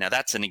 Now,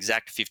 that's an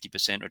exact 50%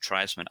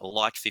 retracement. I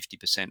like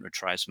 50%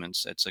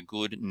 retracements. It's a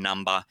good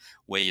number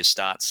where you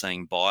start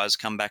seeing buyers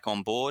come back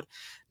on board.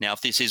 Now, if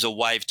this is a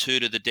wave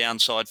 2 to the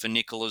downside for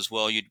nickel as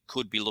well, you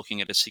could be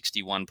looking at a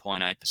 61.8%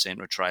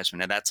 retracement.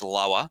 Now, that's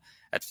lower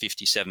at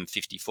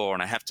 57.54.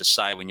 And I have to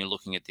say, when you're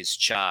looking at this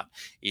chart,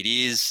 it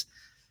is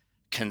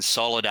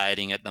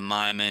consolidating at the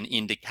moment,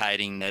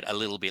 indicating that a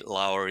little bit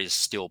lower is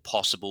still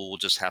possible. We'll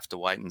just have to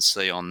wait and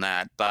see on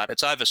that. But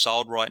it's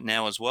oversold right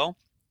now as well.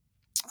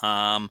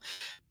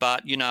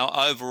 But, you know,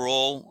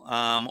 overall,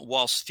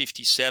 whilst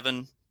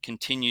 57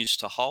 continues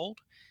to hold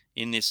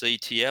in this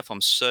ETF,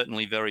 I'm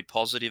certainly very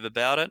positive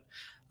about it.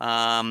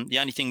 The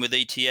only thing with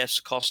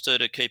ETFs, Costa,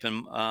 to keep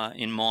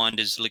in mind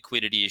is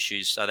liquidity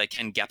issues. So they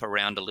can gap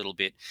around a little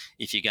bit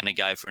if you're going to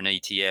go for an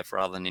ETF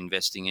rather than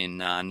investing in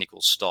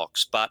nickel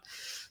stocks. But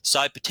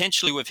so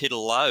potentially we've hit a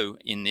low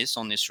on this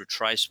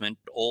retracement.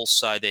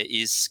 Also, there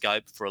is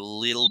scope for a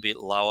little bit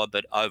lower,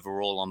 but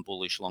overall I'm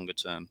bullish longer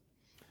term.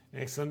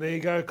 Excellent. There you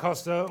go,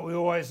 Costa. We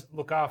always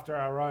look after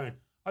our own.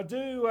 I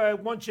do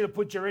want you to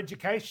put your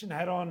education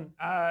hat on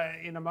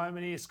in a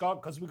moment here, Scott,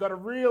 because we've got a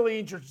really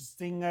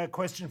interesting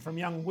question from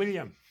young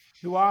William,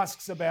 who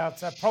asks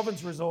about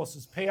Province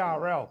Resources,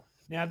 PRL.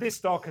 Now, this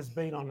stock has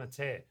been on a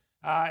tear.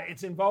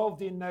 It's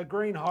involved in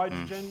green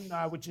hydrogen,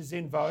 which is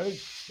in vogue.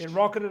 It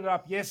rocketed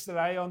up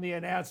yesterday on the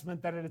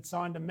announcement that it had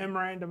signed a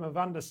memorandum of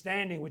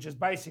understanding, which is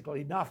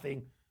basically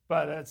nothing,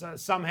 but it's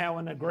somehow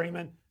an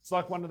agreement. It's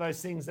like one of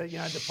those things that, you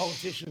know, the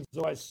politicians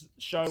always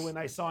show when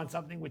they sign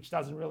something which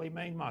doesn't really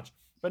mean much.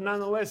 But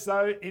nonetheless,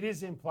 though, it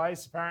is in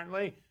place,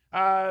 apparently.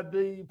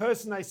 The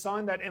person they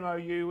signed that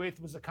MOU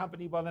with was a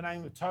company by the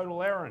name of Total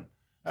Eren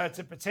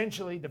to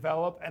potentially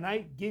develop an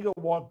 8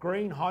 gigawatt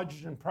green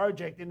hydrogen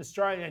project in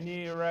Australia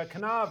near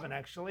Carnarvon,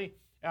 actually.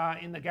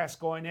 in the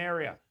Gascoyne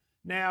area.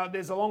 Now,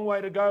 there's a long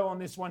way to go on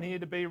this one here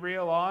to be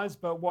realised,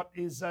 but what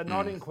is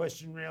not in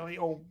question really,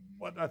 or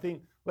what I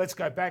think, let's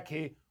go back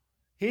here.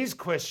 His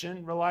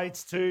question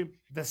relates to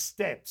the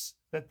steps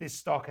that this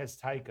stock has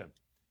taken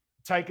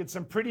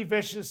some pretty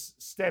vicious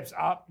steps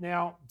up.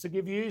 Now, to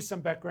give you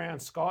some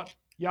background, Scott,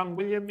 young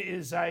William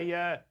is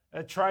a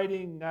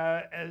trading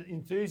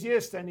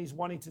enthusiast, and he's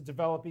wanting to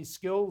develop his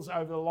skills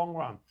over the long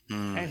run.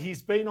 And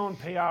he's been on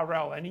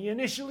PRL, and he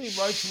initially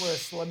wrote to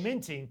us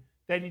lamenting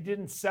that he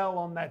didn't sell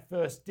on that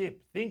first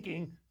dip,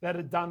 thinking that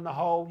had done the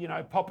whole,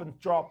 pop and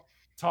drop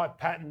type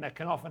pattern that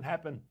can often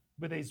happen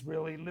with these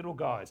really little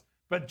guys.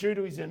 But due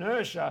to his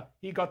inertia,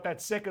 he got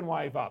that second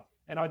wave up.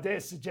 And I dare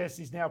suggest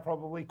he's now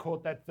probably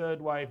caught that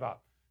third wave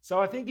up. So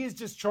I think he's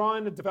just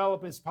trying to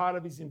develop, as part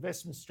of his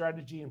investment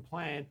strategy and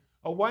plan,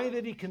 a way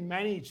that he can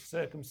manage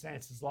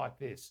circumstances like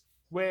this,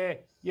 where,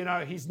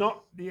 he's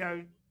not,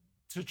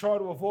 to try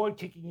to avoid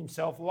kicking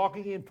himself,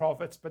 locking in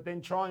profits, but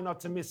then trying not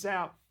to miss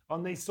out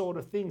on these sort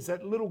of things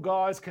that little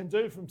guys can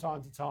do from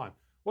time to time.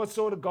 What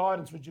sort of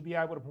guidance would you be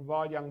able to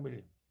provide young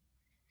William?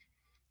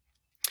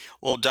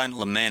 Well, don't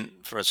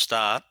lament for a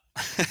start.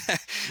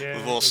 Yeah,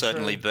 We've all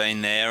certainly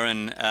been there,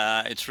 and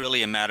it's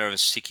really a matter of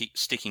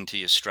sticking to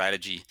your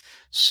strategy.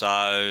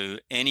 So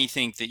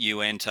anything that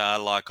you enter,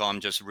 like I'm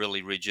just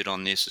really rigid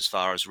on this as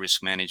far as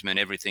risk management,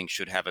 everything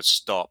should have a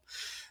stop.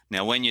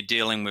 Now, when you're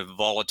dealing with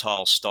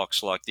volatile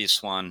stocks like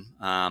this one,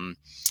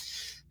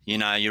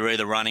 you're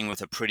either running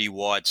with a pretty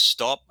wide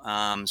stop,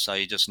 so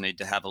you just need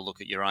to have a look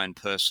at your own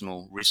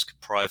personal risk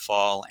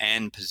profile,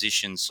 and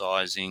position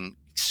sizing,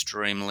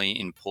 extremely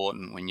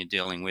important when you're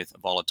dealing with a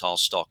volatile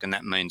stock. And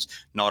that means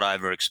not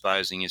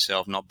overexposing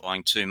yourself, not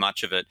buying too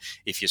much of it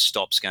if your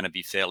stop's going to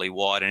be fairly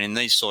wide. And in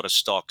these sort of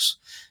stocks,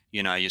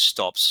 your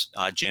stops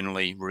are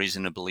generally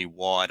reasonably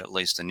wide, at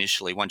least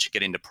initially. Once you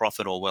get into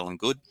profit, all well and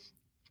good,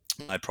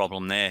 no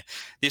problem there.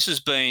 This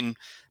has been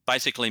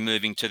basically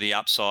moving to the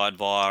upside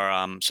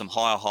via some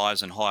higher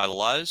highs and higher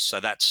lows. So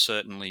that's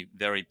certainly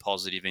very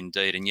positive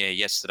indeed. And yeah,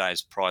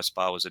 yesterday's price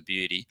bar was a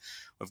beauty.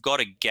 We've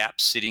got a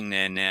gap sitting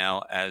there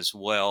now as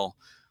well,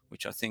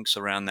 which I think is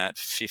around that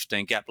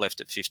 15 gap left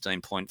at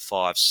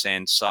 15.5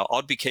 cents. So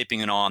I'd be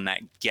keeping an eye on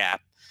that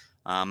gap.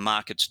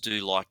 Markets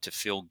do like to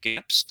fill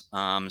gaps,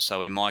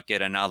 so we might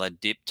get another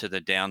dip to the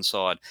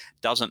downside.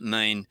 Doesn't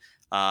mean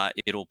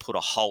it'll put a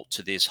halt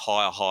to this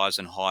higher highs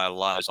and higher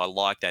lows. I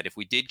like that. If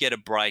we did get a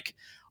break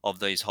of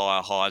these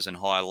higher highs and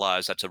higher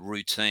lows, that's a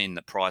routine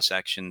that price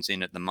action's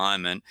in at the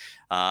moment.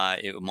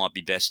 It might be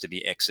best to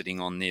be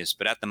exiting on this.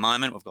 But at the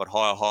moment, we've got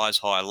higher highs,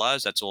 higher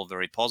lows. That's all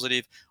very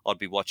positive. I'd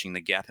be watching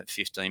the gap at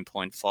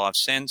 15.5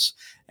 cents,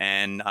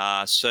 and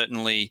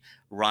certainly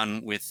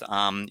run with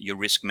your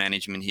risk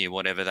management here,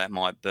 whatever that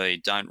might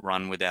be. Don't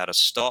run without a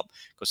stop,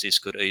 because this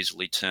could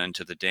easily turn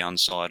to the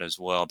downside as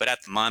well. But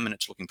at the moment,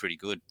 it's looking pretty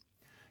good.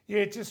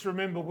 Yeah, just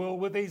remember, Will,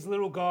 with these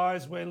little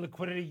guys where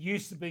liquidity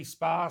used to be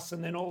sparse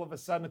and then all of a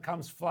sudden it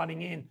comes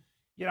flooding in,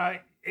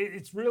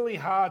 it's really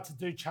hard to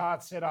do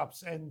chart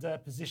setups and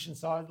position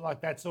size like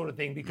that sort of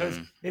thing, because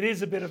it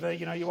is a bit of a,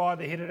 you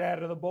either hit it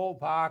out of the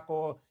ballpark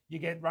or you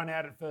get run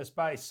out at first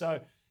base. So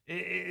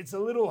it's a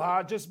little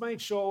hard. Just make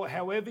sure,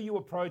 however you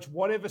approach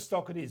whatever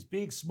stock it is,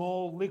 big,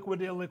 small, liquid,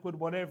 illiquid,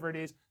 whatever it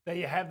is, that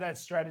you have that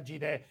strategy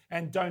there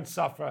and don't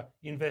suffer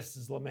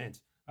investors'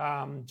 lament.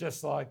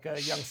 Just like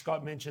young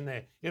Scott mentioned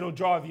there, it'll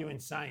drive you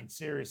insane,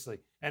 seriously,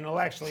 and it'll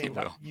actually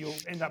you'll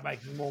end up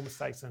making more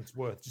mistakes than it's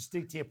worth. Just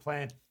stick to your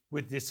plan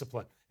with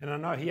discipline. And I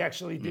know he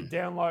actually did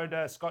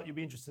download, Scott, you'll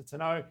be interested to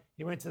know,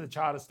 he went to the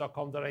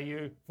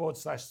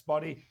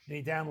charters.com.au/Spotee and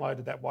he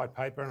downloaded that white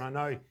paper, and I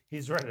know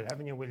he's read it,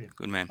 haven't you, William?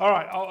 Good man. All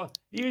right,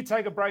 you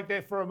take a break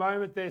there for a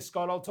moment there,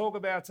 Scott. I'll talk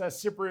about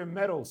Cyprium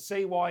Metals,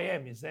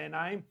 CYM is their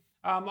name.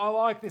 I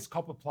like this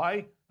copper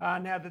play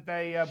now that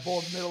they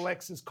bought Middle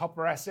X's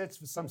copper assets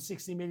for some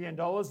 $60 million.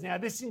 Now,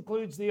 this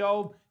includes the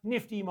old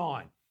Nifty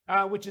mine,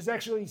 which is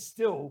actually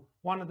still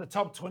one of the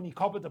top 20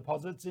 copper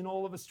deposits in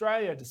all of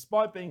Australia,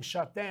 despite being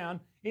shut down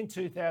in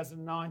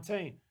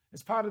 2019.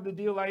 As part of the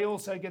deal, they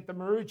also get the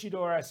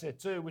Maroochydore asset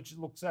too, which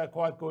looks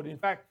quite good. In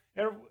fact,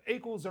 it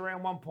equals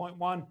around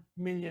 1.1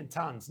 million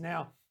tonnes.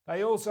 Now,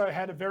 they also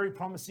had a very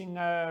promising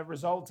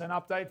result and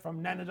update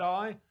from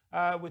Nanadai,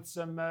 with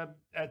some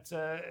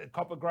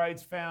copper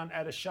grades found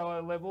at a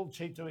shallow level,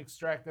 cheap to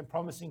extract and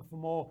promising for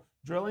more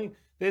drilling.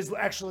 There's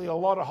actually a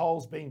lot of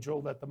holes being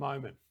drilled at the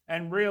moment,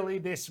 and really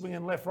they're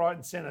swinging left, right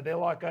and centre. They're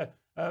like a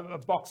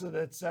boxer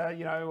that's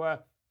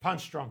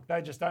punch drunk.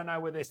 They just don't know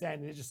where they're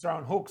standing. They're just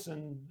throwing hooks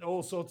and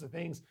all sorts of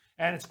things,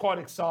 and it's quite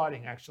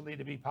exciting actually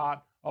to be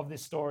part of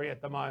this story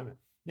at the moment.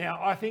 Now,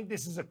 I think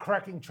this is a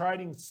cracking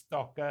trading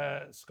stock,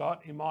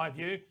 Scott, in my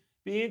view.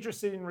 Be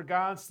interested in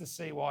regards to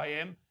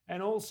CYM.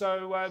 And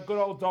also good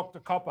old Dr.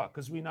 Copper,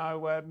 because we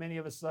know many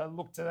of us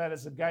look to that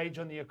as a gauge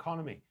on the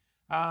economy.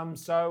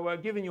 So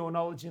given your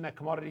knowledge in that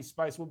commodity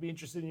space, we'll be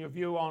interested in your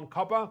view on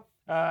copper,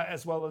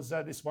 as well as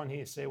this one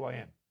here,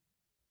 CYM.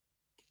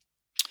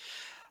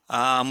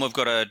 We've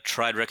got a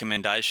trade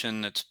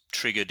recommendation that's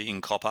triggered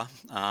in copper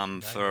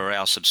for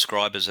our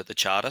subscribers at the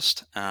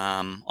Chartist.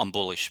 I'm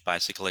bullish,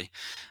 basically,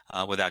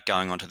 without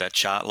going onto that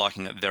chart,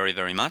 liking it very,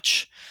 very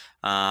much.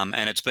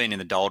 And it's been in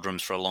the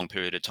doldrums for a long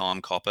period of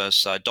time, copper.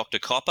 So Dr.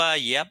 Copper,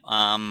 yep,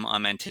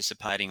 I'm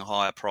anticipating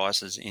higher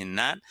prices in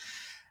that.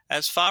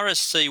 As far as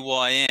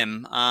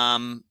CYM,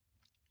 I'm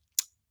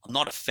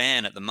not a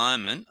fan at the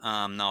moment,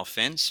 no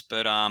offense,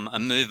 but a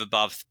move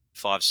above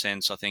 5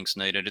 cents I think is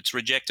needed. It's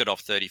rejected off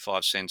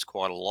 35 cents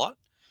quite a lot.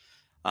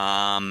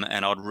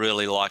 And I'd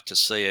really like to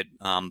see it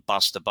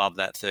bust above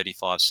that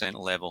 35-cent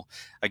level.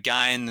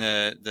 Again,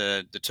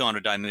 the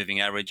 200-day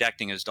moving average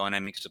acting as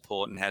dynamic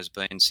support and has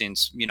been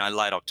since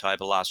late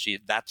October last year.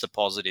 That's a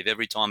positive.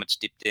 Every time it's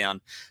dipped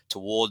down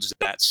towards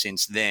that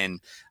since then,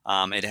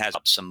 it has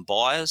up some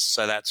buyers,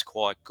 so that's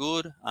quite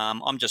good.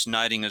 I'm just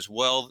noting as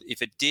well,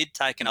 if it did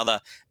take another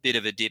bit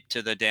of a dip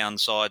to the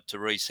downside to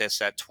recess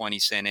that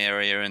 20-cent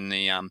area in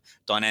the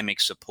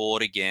dynamic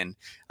support again,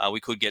 we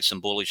could get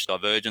some bullish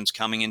divergence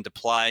coming into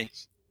play.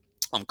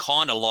 I'm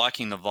kind of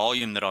liking the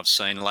volume that I've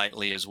seen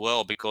lately as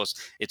well, because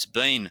it's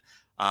been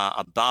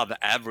above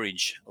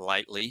average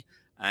lately,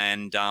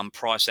 and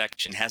price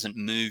action hasn't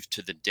moved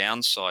to the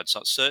downside. So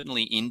it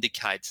certainly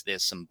indicates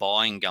there's some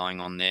buying going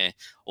on there,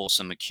 or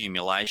some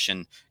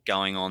accumulation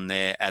going on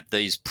there at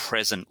these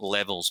present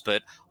levels.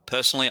 But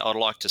personally, I'd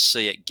like to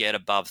see it get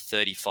above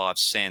 35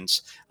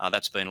 cents.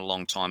 That's been a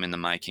long time in the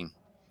making.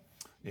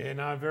 Yeah,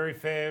 no, very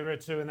fair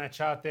too in that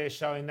chart there,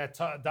 showing that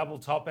double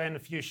top and a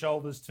few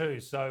shoulders too.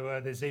 So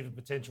there's even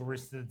potential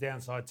risk to the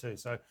downside too.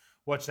 So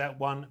watch that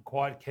one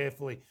quite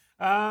carefully.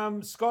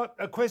 Scott,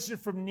 a question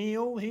from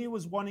Neil. He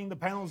was wanting the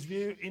panel's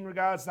view in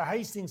regards to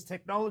Hastings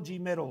Technology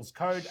Metals,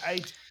 code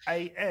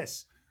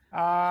HAS.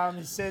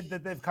 He said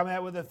that they've come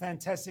out with a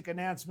fantastic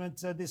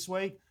announcement this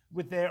week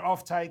with their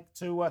offtake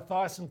to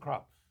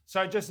ThyssenKrupp.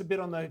 So just a bit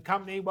on the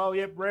company. Well,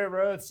 yep, rare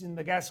earths in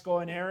the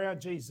Gascoyne area.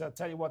 Geez, I'll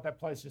tell you what, that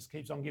place just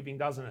keeps on giving,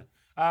 doesn't it?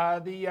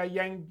 The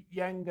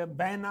Yangin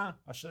Banner,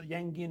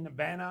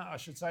 I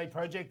should say,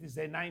 project is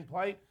their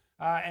nameplate.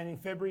 And in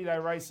February, they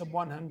raised some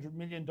 $100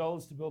 million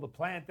to build a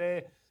plant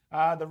there.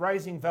 The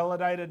raising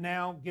validated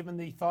now, given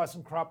the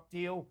ThyssenKrupp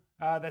deal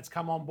that's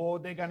come on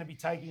board. They're going to be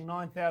taking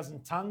 9,000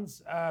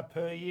 tonnes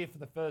per year for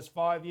the first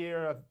 5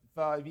 years.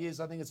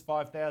 I think it's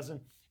 5,000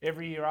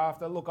 every year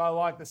after. Look, I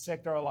like the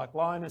sector. I like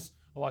Linus.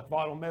 I like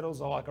Vital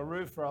Metals. I like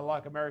Arufa. I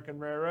like American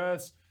Rare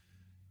Earths,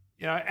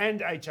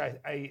 and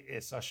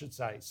HAS, I should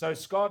say. So,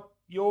 Scott,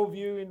 your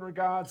view in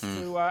regards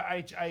to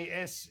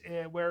HAS,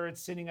 where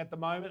it's sitting at the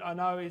moment. I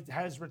know it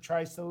has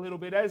retraced a little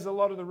bit, as a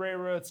lot of the rare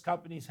earths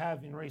companies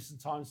have in recent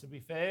times, to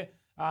be fair.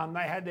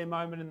 They had their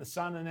moment in the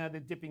sun and now they're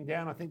dipping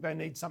down. I think they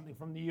need something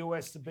from the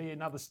US to be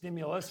another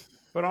stimulus.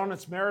 But on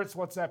its merits,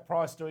 what's that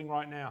price doing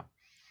right now?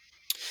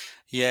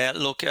 Yeah,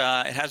 look, it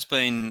has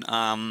been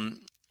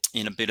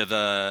in a bit of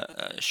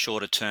a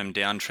shorter term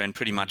downtrend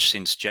pretty much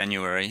since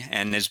January.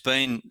 And there's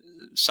been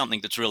something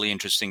that's really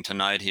interesting to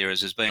note here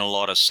is there's been a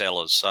lot of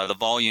sellers. So the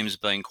volume's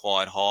been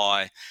quite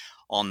high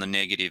on the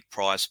negative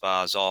price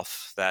bars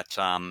off that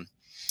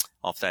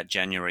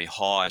January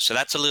high. So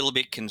that's a little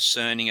bit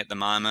concerning at the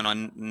moment.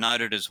 I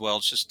noted as well,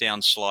 it's just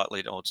down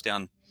slightly, or it's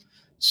down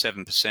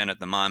 7% at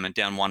the moment,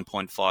 down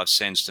 1.5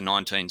 cents to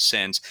 19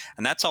 cents.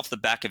 And that's off the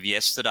back of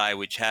yesterday,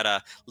 which had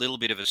a little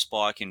bit of a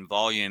spike in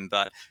volume.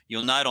 But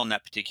you'll note on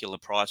that particular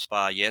price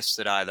bar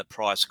yesterday, the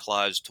price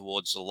closed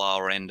towards the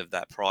lower end of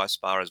that price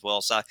bar as well.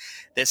 So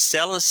there's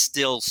sellers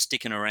still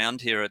sticking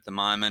around here at the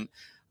moment.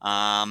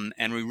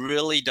 And we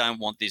really don't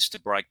want this to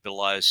break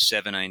below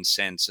 17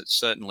 cents. It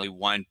certainly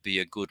won't be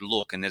a good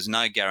look. And there's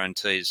no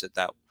guarantees that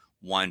that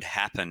won't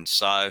happen.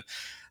 So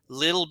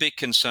little bit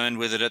concerned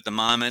with it at the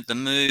moment. The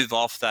move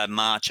off that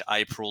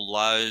March-April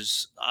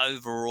lows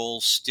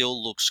overall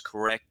still looks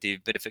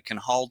corrective, but if it can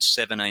hold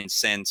 17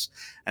 cents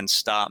and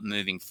start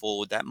moving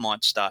forward, that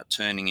might start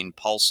turning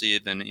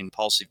impulsive, and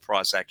impulsive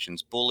price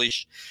actions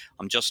bullish.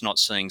 I'm just not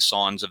seeing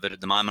signs of it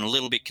at the moment. A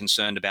little bit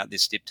concerned about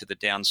this dip to the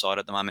downside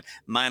at the moment,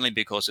 mainly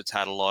because it's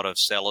had a lot of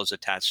sellers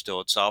attached to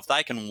it. So if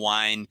they can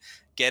wane,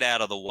 get out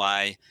of the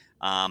way,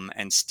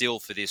 and still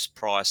for this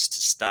price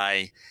to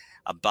stay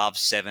above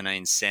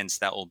 17 cents,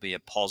 that will be a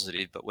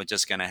positive, but we're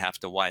just going to have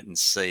to wait and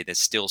see. There's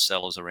still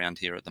sellers around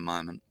here at the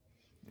moment.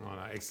 Oh,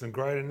 no, excellent.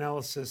 Great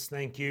analysis.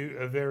 Thank you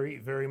very,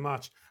 very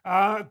much.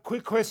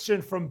 Quick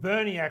question from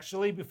Bernie,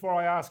 actually, before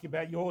I ask you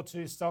about your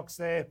two stocks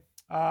there,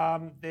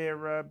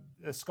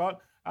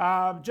 Scott.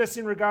 Just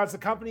in regards, the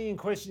company in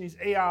question is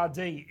ERD,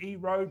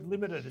 E-Road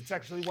Limited. It's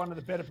actually one of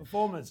the better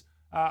performers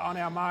on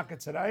our market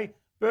today.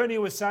 Bernie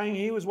was saying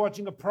he was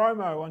watching a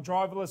promo on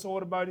driverless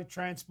automotive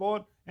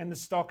transport and the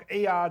stock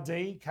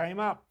ERD came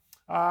up.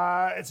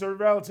 It's a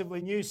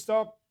relatively new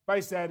stock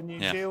based out of New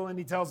Zealand.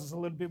 He tells us a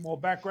little bit more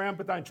background,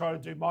 but don't try to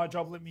do my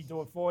job. Let me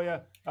do it for you,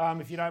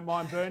 if you don't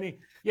mind, Bernie.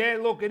 Yeah,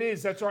 look, it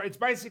is. That's right. It's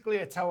basically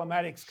a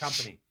telematics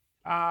company,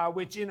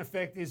 which in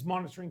effect is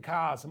monitoring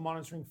cars and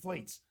monitoring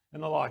fleets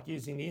and the like,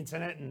 using the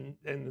internet and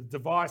the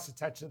device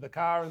attached to the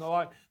car and the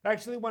like. They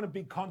actually won a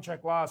big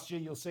contract last year.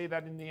 You'll see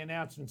that in the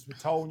announcements with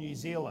Toll New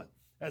Zealand.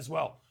 as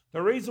well.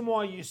 The reason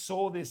why you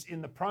saw this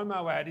in the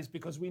promo ad is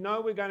because we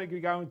know we're going to be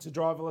going to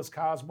driverless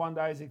cars one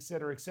day, et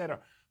cetera, et cetera.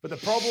 But the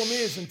problem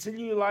is, until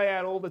you lay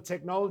out all the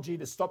technology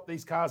to stop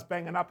these cars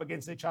banging up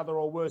against each other,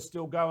 or worse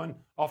still, going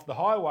off the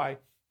highway,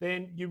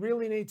 then you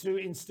really need to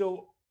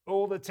instill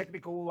all the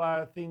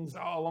technical things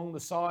along the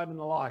side and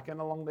the like, and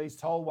along these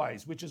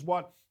tollways, which is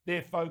what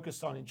they're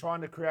focused on in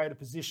trying to create a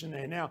position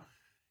there. Now,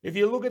 if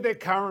you look at their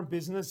current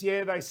business,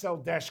 yeah, they sell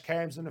dash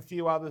cams and a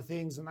few other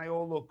things, and they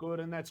all look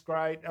good, and that's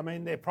great. I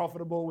mean, they're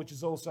profitable, which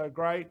is also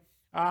great.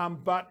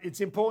 But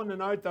it's important to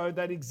note, though,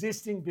 that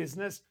existing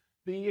business,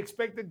 the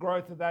expected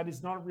growth of that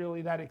is not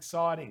really that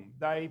exciting.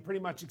 They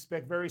pretty much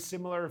expect very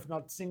similar, if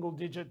not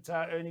single-digit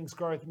earnings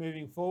growth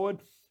moving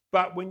forward.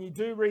 But when you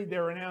do read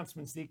their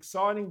announcements, the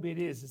exciting bit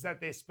is that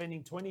they're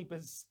spending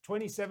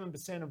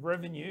 27% of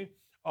revenue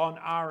on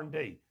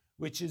R&D,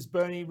 which is,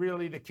 Bernie,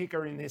 really the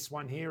kicker in this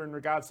one here in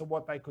regards to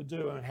what they could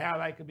do and how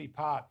they could be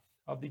part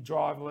of the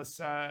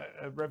driverless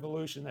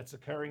revolution that's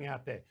occurring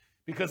out there.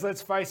 Because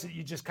let's face it,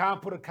 you just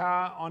can't put a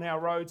car on our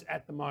roads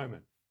at the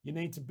moment. You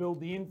need to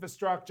build the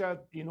infrastructure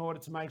in order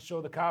to make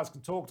sure the cars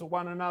can talk to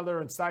one another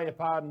and stay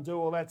apart and do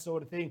all that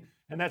sort of thing.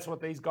 And that's what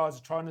these guys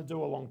are trying to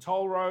do along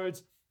toll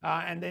roads.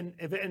 And then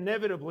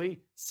inevitably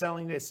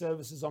selling their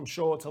services, I'm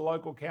sure, to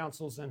local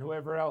councils and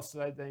whoever else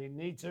they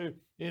need to,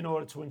 in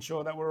order to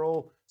ensure that we're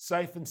all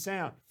safe and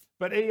sound.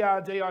 But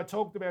ERD, I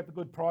talked about the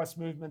good price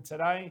movement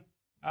today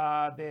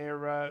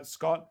there,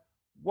 Scott.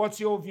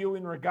 What's your view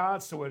in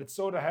regards to it? It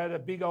sort of had a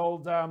big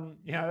old,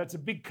 that's a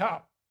big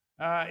cup.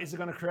 Is it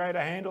going to create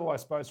a handle, I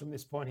suppose, from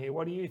this point here?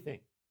 What do you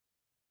think?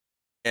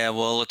 Yeah,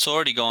 well, it's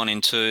already gone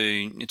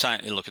into,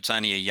 it's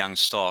only a young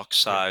stock,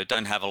 so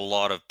don't have a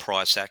lot of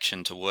price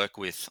action to work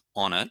with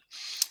on it.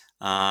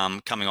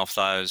 Coming off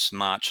those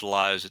March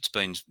lows, it's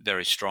been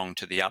very strong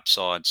to the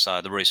upside.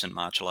 So the recent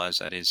March lows,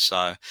 that is.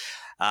 So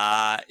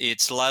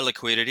it's low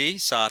liquidity.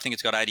 So I think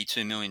it's got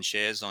 82 million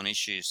shares on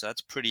issue. So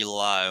that's pretty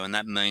low. And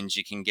that means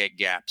you can get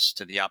gaps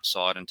to the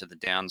upside and to the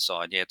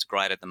downside. Yeah, it's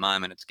great at the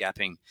moment. It's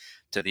gapping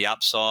to the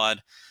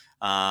upside.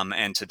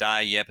 And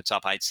today, yep, it's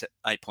up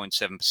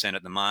 8.7%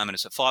 at the moment.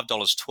 It's at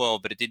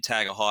 $5.12, but it did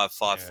tag a high of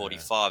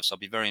 $5.45. So I'll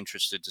be very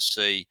interested to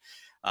see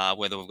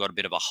whether we've got a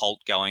bit of a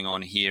halt going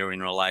on here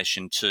in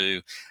relation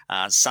to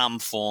some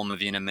form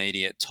of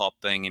intermediate top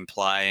being in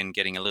play and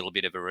getting a little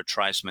bit of a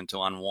retracement to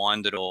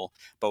unwind it all.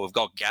 But we've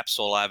got gaps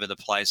all over the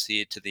place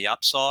here to the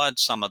upside.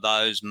 Some of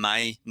those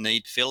may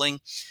need filling.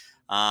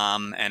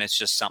 And it's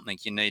just something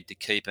you need to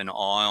keep an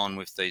eye on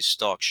with these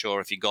stocks.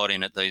 Sure, if you got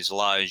in at these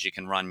lows, you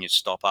can run your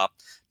stop up,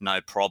 no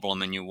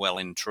problem, and you're well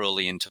and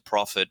truly into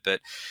profit.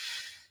 But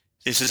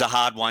this is a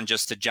hard one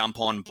just to jump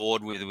on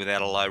board with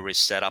without a low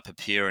risk setup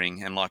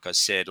appearing. And like I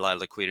said, low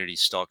liquidity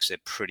stocks, they're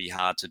pretty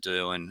hard to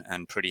do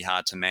and pretty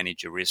hard to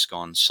manage your risk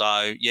on.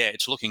 So yeah,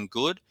 it's looking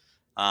good.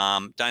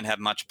 Don't have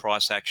much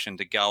price action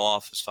to go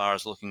off as far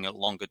as looking at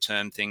longer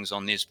term things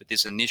on this, but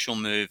this initial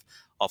move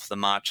off the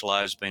March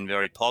low has been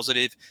very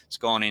positive. It's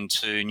gone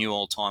into new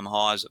all-time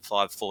highs at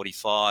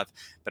 5.45,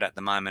 but at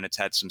the moment it's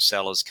had some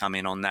sellers come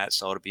in on that,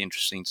 so it'll be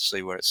interesting to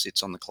see where it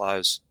sits on the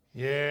close.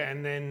 Yeah,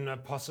 and then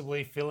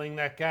possibly filling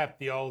that gap,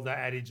 the old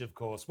adage, of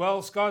course.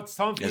 Well, Scott, it's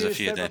time for you to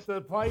step up to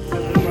the plate.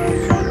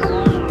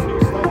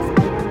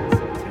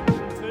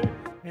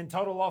 And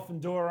total off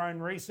and do our own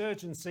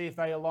research and see if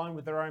they align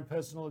with their own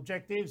personal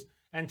objectives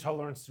and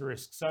tolerance to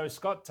risk. So,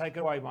 Scott, take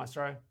it away,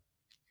 Maestro.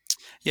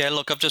 Yeah,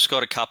 look, I've just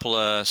got a couple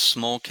of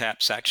small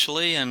caps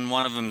actually, and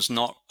one of them's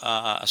not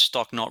a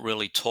stock not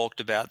really talked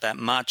about that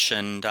much,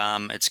 and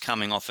it's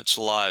coming off its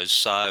lows.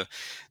 So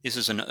this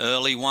is an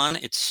early one.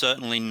 It's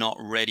certainly not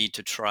ready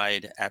to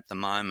trade at the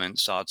moment,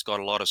 so it's got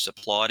a lot of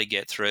supply to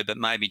get through, but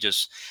maybe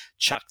just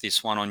chuck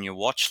this one on your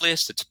watch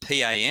list. It's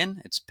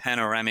PAN, it's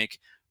Panoramic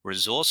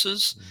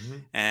Resources,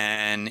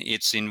 and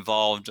it's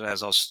involved,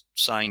 as I was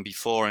saying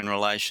before, in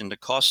relation to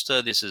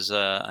Costa. This is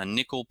a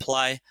nickel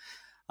play.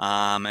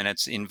 And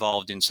it's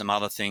involved in some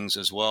other things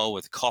as well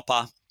with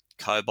copper,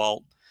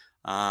 cobalt,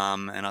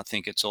 and I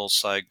think it's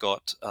also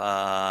got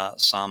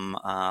some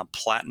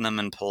platinum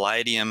and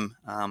palladium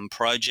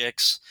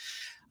projects.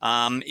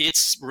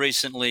 It's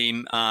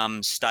recently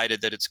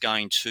stated that it's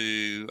going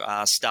to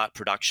start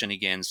production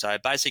again. So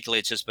basically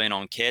it's just been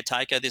on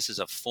caretaker. This is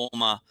a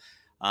former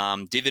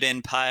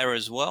dividend payer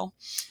as well.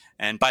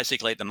 And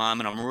basically at the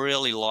moment, I'm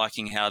really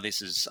liking how this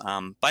has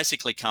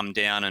basically come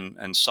down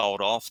and sold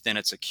off. Then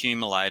it's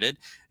accumulated,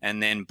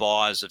 and then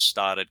buyers have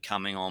started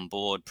coming on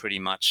board pretty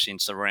much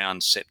since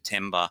around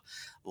September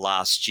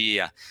last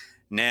year.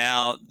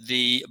 Now,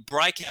 the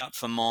breakout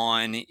for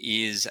mine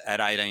is at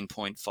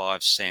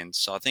 18.5 cents.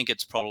 So I think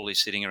it's probably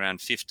sitting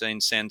around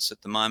 15 cents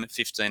at the moment,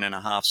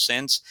 15.5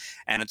 cents.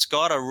 And it's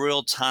got a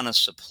real ton of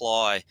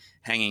supply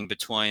hanging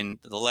between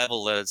the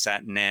level that it's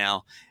at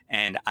now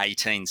and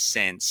 18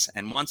 cents.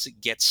 And once it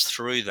gets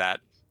through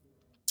that,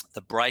 the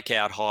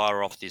breakout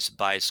higher off this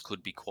base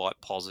could be quite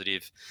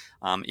positive.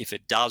 If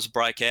it does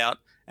break out,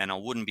 and I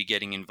wouldn't be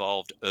getting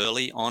involved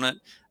early on it,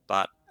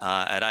 but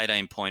at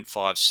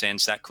 18.5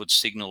 cents, that could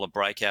signal a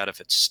breakout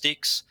if it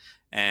sticks.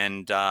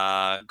 and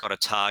got a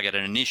target,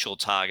 an initial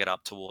target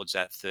up towards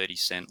that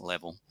 30-cent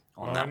level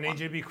on that I need one.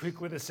 you to be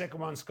quick with the second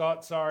one,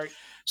 Scott. Sorry.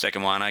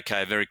 Second one,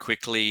 okay, very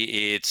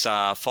quickly. It's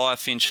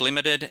Firefinch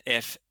Limited,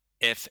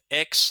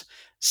 FFX.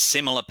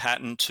 Similar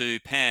pattern to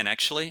Pan,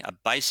 actually. A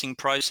basing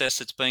process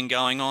that's been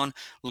going on.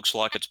 Looks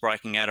like it's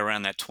breaking out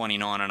around that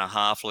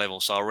 29.5 level.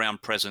 So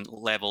around present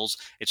levels,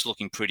 it's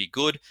looking pretty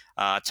good.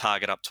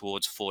 Target up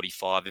towards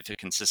 45 if it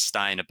can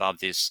sustain above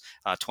this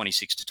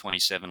 26 to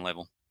 27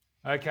 level.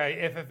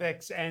 Okay,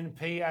 FFX and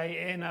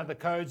PAN are the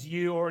codes.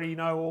 You already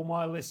know all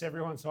my lists,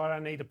 everyone, so I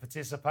don't need to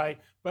participate.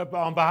 But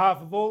on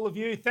behalf of all of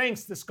you,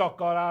 thanks to Scott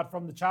Goddard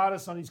from the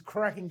Chartist on his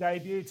cracking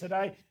debut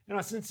today. And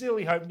I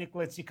sincerely hope Nick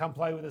lets you come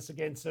play with us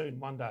again soon,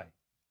 one day.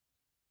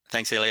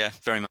 Thanks, Ilya,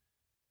 very much.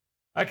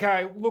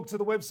 Okay, look to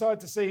the website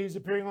to see who's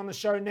appearing on the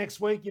show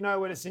next week. You know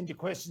where to send your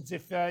questions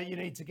if you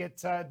need to get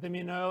them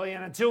in early.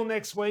 And until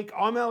next week,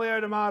 I'm Elio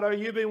D'Amato.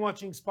 You've been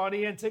watching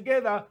Spotee, and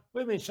together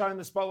we've been showing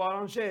the spotlight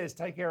on shares.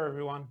 Take care,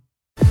 everyone.